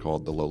series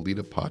called the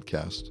Lolita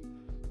Podcast,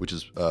 which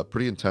is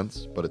pretty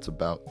intense, but it's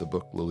about the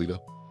book Lolita.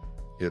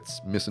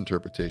 Its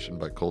misinterpretation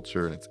by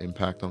culture and its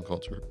impact on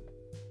culture.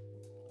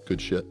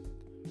 Good shit.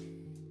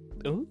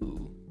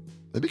 Ooh.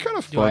 It'd be kind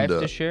of Do I fun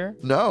have to share?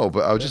 No, but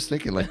I was just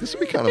thinking, like, this would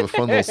be kind of a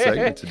fun little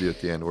segment to do at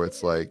the end, where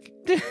it's like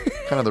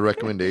kind of the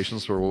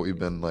recommendations for what we've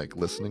been like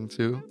listening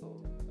to.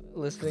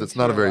 Listening Because it's to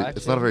not a or very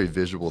watching?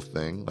 visual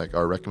thing. Like,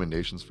 our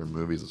recommendations for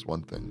movies is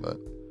one thing, but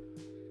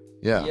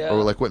yeah. Yeah.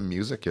 Or like, what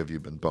music have you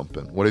been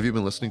bumping? What have you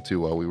been listening to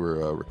while we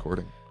were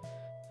recording?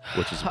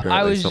 Which is I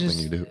apparently was something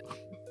just- you do.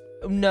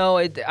 No,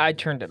 I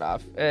turned it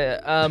off.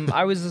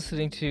 I was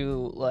listening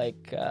to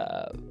like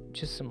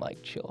just some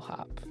like chill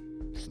hop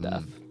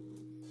stuff.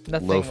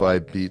 Nothing Lo-fi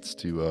like- beats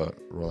to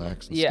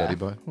relax and yeah, study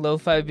by.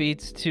 lo-fi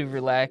beats to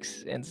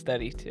relax and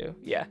study to.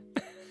 Yeah.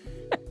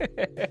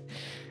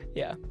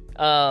 Yeah.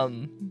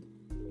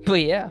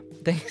 But yeah,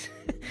 thanks.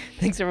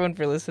 Thanks everyone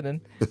for listening.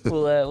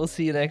 We'll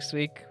see you next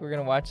week. We're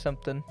gonna watch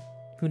something.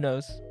 Who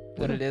knows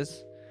what it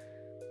is?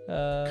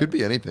 Could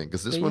be anything,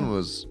 because this but one yeah.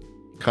 was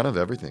kind of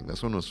everything.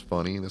 This one was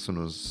funny. This one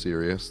was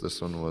serious.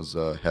 This one was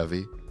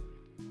heavy.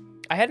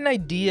 I had an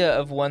idea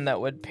of one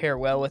that would pair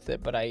well with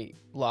it, but I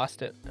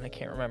lost it and I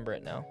can't remember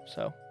it now.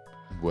 So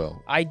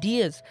Well,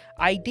 ideas,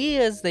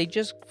 they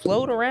just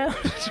float around.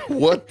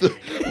 what the?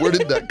 Where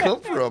did that come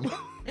from?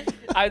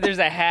 There's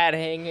a hat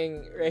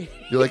hanging right.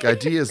 You're like,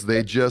 ideas,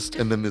 they just,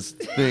 and then this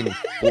thing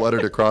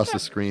fluttered across the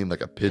screen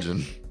like a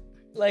pigeon.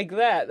 Like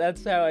that.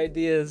 That's how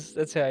ideas.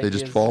 They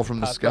just fall from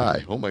the pop sky.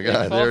 up. Oh my They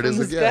God, fall there it from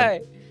is the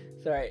again. sky.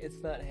 Sorry,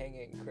 it's not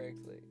hanging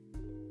correctly.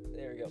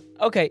 There we go.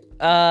 Okay.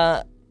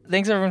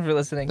 Thanks everyone for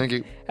listening. Thank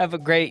you. Have a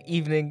great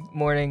evening,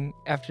 morning,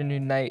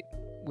 afternoon, night,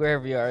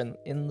 wherever you are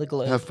in the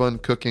globe. Have fun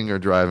cooking or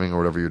driving or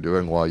whatever you're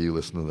doing while you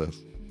listen to this.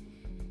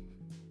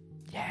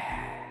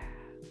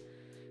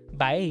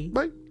 Bye.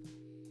 Bye.